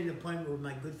actually made an appointment with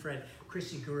my good friend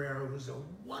Chrissy Guerrero, who's a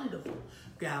wonderful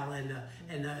gal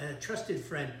and a trusted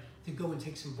friend, to go and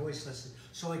take some voice lessons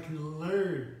so I can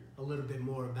learn a little bit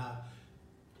more about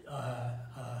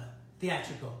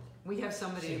theatrical. We have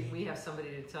somebody singing.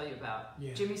 to tell you about.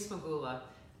 Yeah. Jimmy Smagula.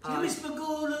 Jimmy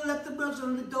Smagula left the bros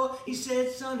on the door. He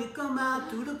said, "Sonny, come out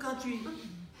to the country."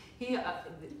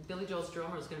 Billy Joel's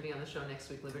drummer is going to be on the show next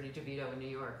week, Liberty DeVito in New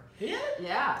York. Yeah.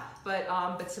 Yeah, but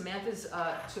Samantha's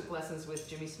took lessons with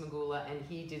Jimmy Smagula, and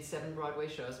he did 7 Broadway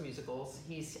shows, musicals.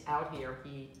 He's out here.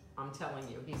 I'm telling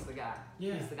you, he's the guy.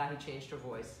 Yeah. He's the guy who changed her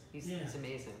voice. He's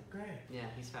amazing. Great. Yeah,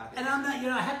 he's fabulous. And I'm not,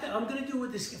 I'm going to do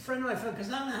with this friend of my friend,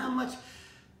 because I don't know how much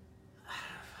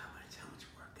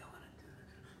work I want to do.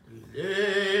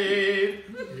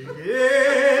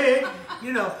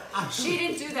 She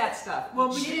didn't do that stuff.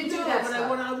 Well, she didn't do that but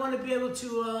stuff. I want to be able to,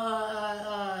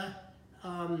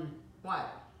 What?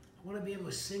 I want to be able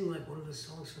to sing like one of the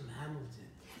songs from Hamilton.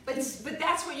 But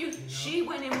that's what she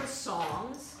went in with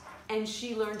songs, and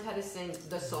she learned how to sing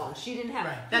the song. She didn't have.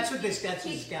 Right. That's what this.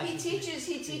 He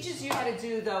teaches you how to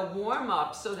do the warm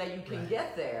up so that you can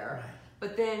get there. Right.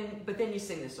 But then you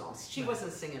sing the songs. She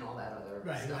wasn't singing all that other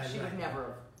stuff. She would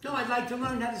never. No, I'd like to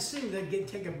learn how to sing.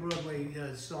 Take a Broadway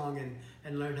song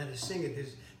and learn how to sing it.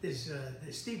 There's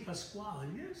Steve Pasquale.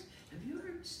 Have you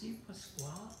heard Steve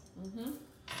Pasquale? Mm-hmm.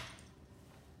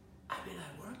 I mean, I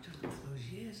worked with him for those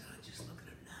years. I just look at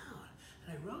him now,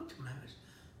 and I wrote to him. I was,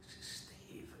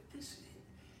 Steve,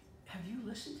 have you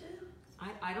listened to him?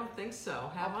 I don't think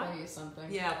so. Have I'll play you something.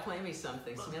 Yeah, play me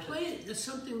something. Well, play it. There's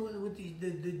something with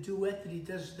the duet that he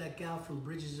does with that gal from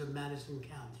Bridges of Madison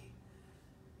County.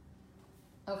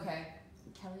 Okay.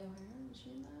 Kelly O'Hara, was she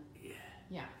in that? Yeah.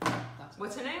 Yeah. That's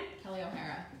What's her name? Kelly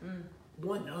O'Hara.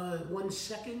 1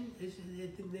 second. I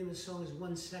think the name of the song is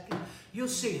 1 second. You'll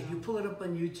see it. You pull it up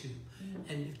on YouTube.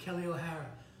 And Kelly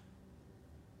O'Hara.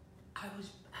 I was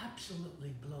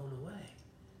absolutely blown away.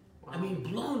 Wow. I mean,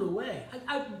 blown away.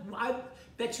 I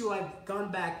bet you I've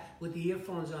gone back with the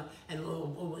earphones on and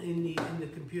in the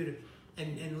computer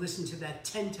and listened to that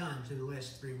 10 times in the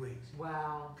last 3 weeks.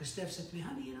 Wow. Because Steph said to me,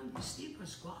 "Honey, Steve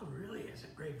Pasquale really has a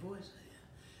great voice."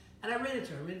 And I ran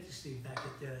into Steve back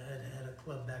at a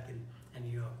club back in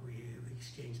New York. We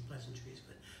exchanged pleasantries,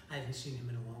 but I haven't seen him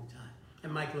in a long time.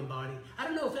 And Mike Lombardi. I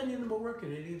don't know if any of them are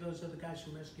working. Any of those other guys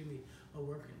from Rescue Me are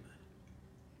working.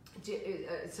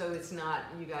 So it's not,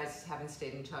 you guys haven't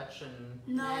stayed in touch and...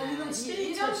 No, you don't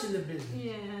stay in touch in the business.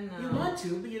 Yeah, no. You want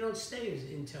to, but you don't stay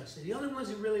in touch. The only ones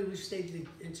that really we stayed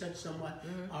in touch somewhat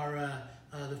are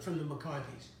from the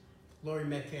McCarthys. Laurie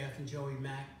Metcalf and Joey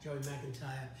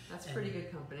McIntyre. That's pretty good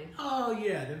company. Oh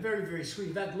yeah, they're very, very sweet.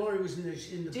 In fact, Laurie was in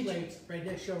the play right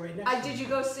next to me. Did you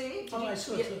go see? I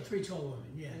saw 3 Tall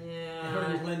Women. Yeah. Yeah. Her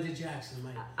and Glenda Jackson.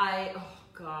 Oh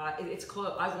God, it's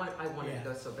close. I wanted to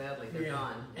go so badly. They're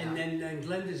gone. Yeah. And then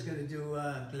Glenda's gonna do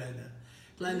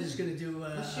Glenda's gonna do.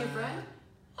 Was she a friend?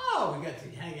 Oh, we got to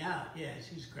hang out. Yeah,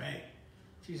 she's great.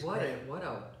 She's great. What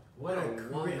a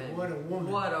woman. What a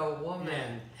woman. What a woman.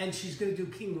 Yeah. And she's going to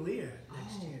do King Lear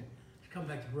next year. She'll come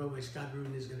back to Broadway. Scott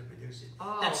Rudin is going to produce it.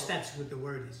 Oh. That's what the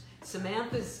word is.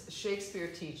 Samantha's Shakespeare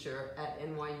teacher at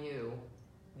NYU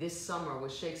this summer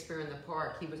was Shakespeare in the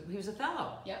Park. He was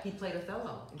Othello. Yep. He played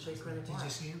Othello in Shakespeare in the Park. Did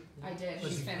you see him? I did. Was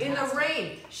She's he- fantastic. In the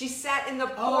rain. She sat in the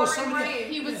pouring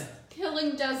rain. He was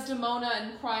killing Desdemona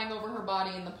and crying over her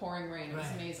body in the pouring rain. It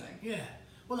was amazing. Yeah.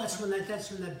 Well, that's when that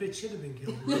bitch should have been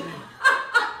killed.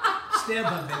 Stab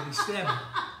her, baby. Stab her.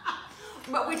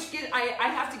 But I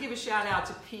have to give a shout out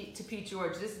to Pete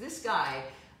George. This guy,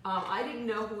 I didn't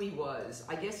know who he was.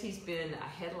 I guess he's been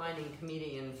a headlining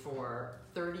comedian for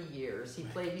 30 years.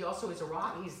 He also is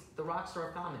he's the rock star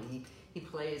of comedy. He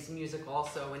plays music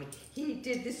also, and he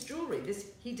did this jewelry.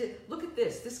 Look at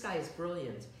this. This guy is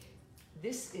brilliant.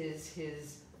 This is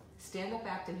his stand-up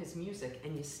act and his music,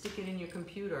 and you stick it in your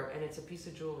computer, and it's a piece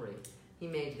of jewelry. He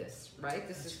made this, right?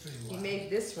 He made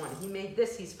this one. He made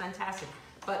this. He's fantastic.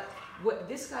 But what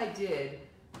this guy did,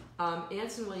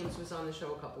 Anson Williams was on the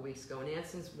show a couple weeks ago, and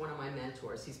Anson's one of my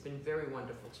mentors. He's been very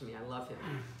wonderful to me. I love him.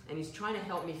 And he's trying to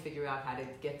help me figure out how to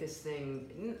get this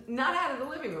thing, not out of the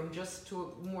living room, just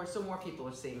to so more people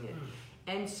are seeing it.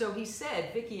 And so he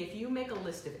said, Vicki, if you make a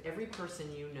list of every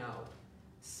person you know,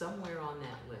 somewhere on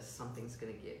that list, something's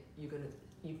gonna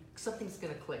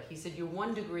click. He said, you're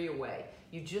 1 degree away.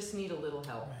 You just need a little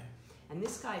help. Right. And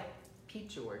this guy, Pete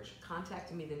George,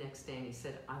 contacted me the next day and he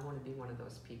said, I want to be one of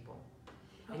those people.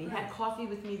 And he had coffee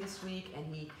with me this week, and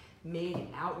he made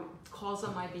calls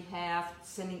on my behalf,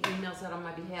 sending emails out on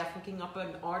my behalf, hooking up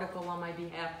an article on my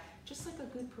behalf, just like a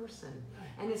good person. Right.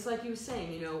 And it's like you were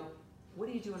saying, what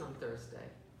are you doing on Thursday?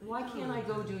 Why can't I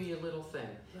go do your little thing?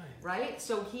 Right?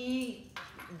 So he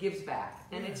gives back,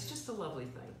 and it's just a lovely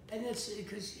thing. And it's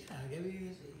because,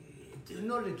 in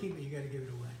order to keep it, you got to give it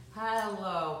away.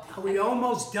 Hello. Are we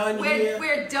almost done here?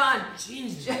 We're done.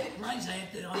 Jesus Christ,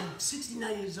 I'm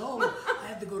 69 years old. I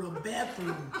have to go to a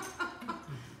bathroom.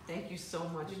 Thank you so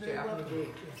much, You're very Jeff welcome. McGee.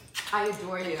 I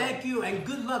adore you. Thank you, and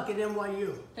good luck at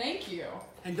NYU. Thank you.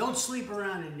 And don't sleep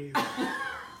around in New York.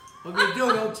 What you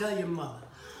do, don't tell your mother.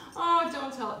 Oh,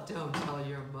 don't tell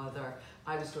your mother.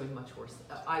 I was doing much worse.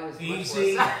 I was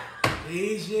Easy. much worse.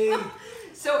 Easy.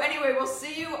 So anyway, we'll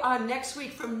see you next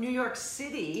week from New York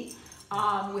City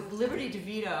with Liberty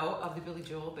DeVito of the Billy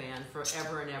Joel Band,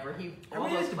 Forever and Ever. All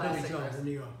those classic Billy Joel records. in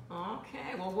New York.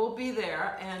 Okay, well, we'll be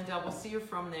there, and we'll see you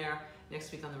from there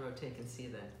next week on The Road Take, and see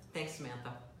you then. Thanks,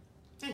 Samantha.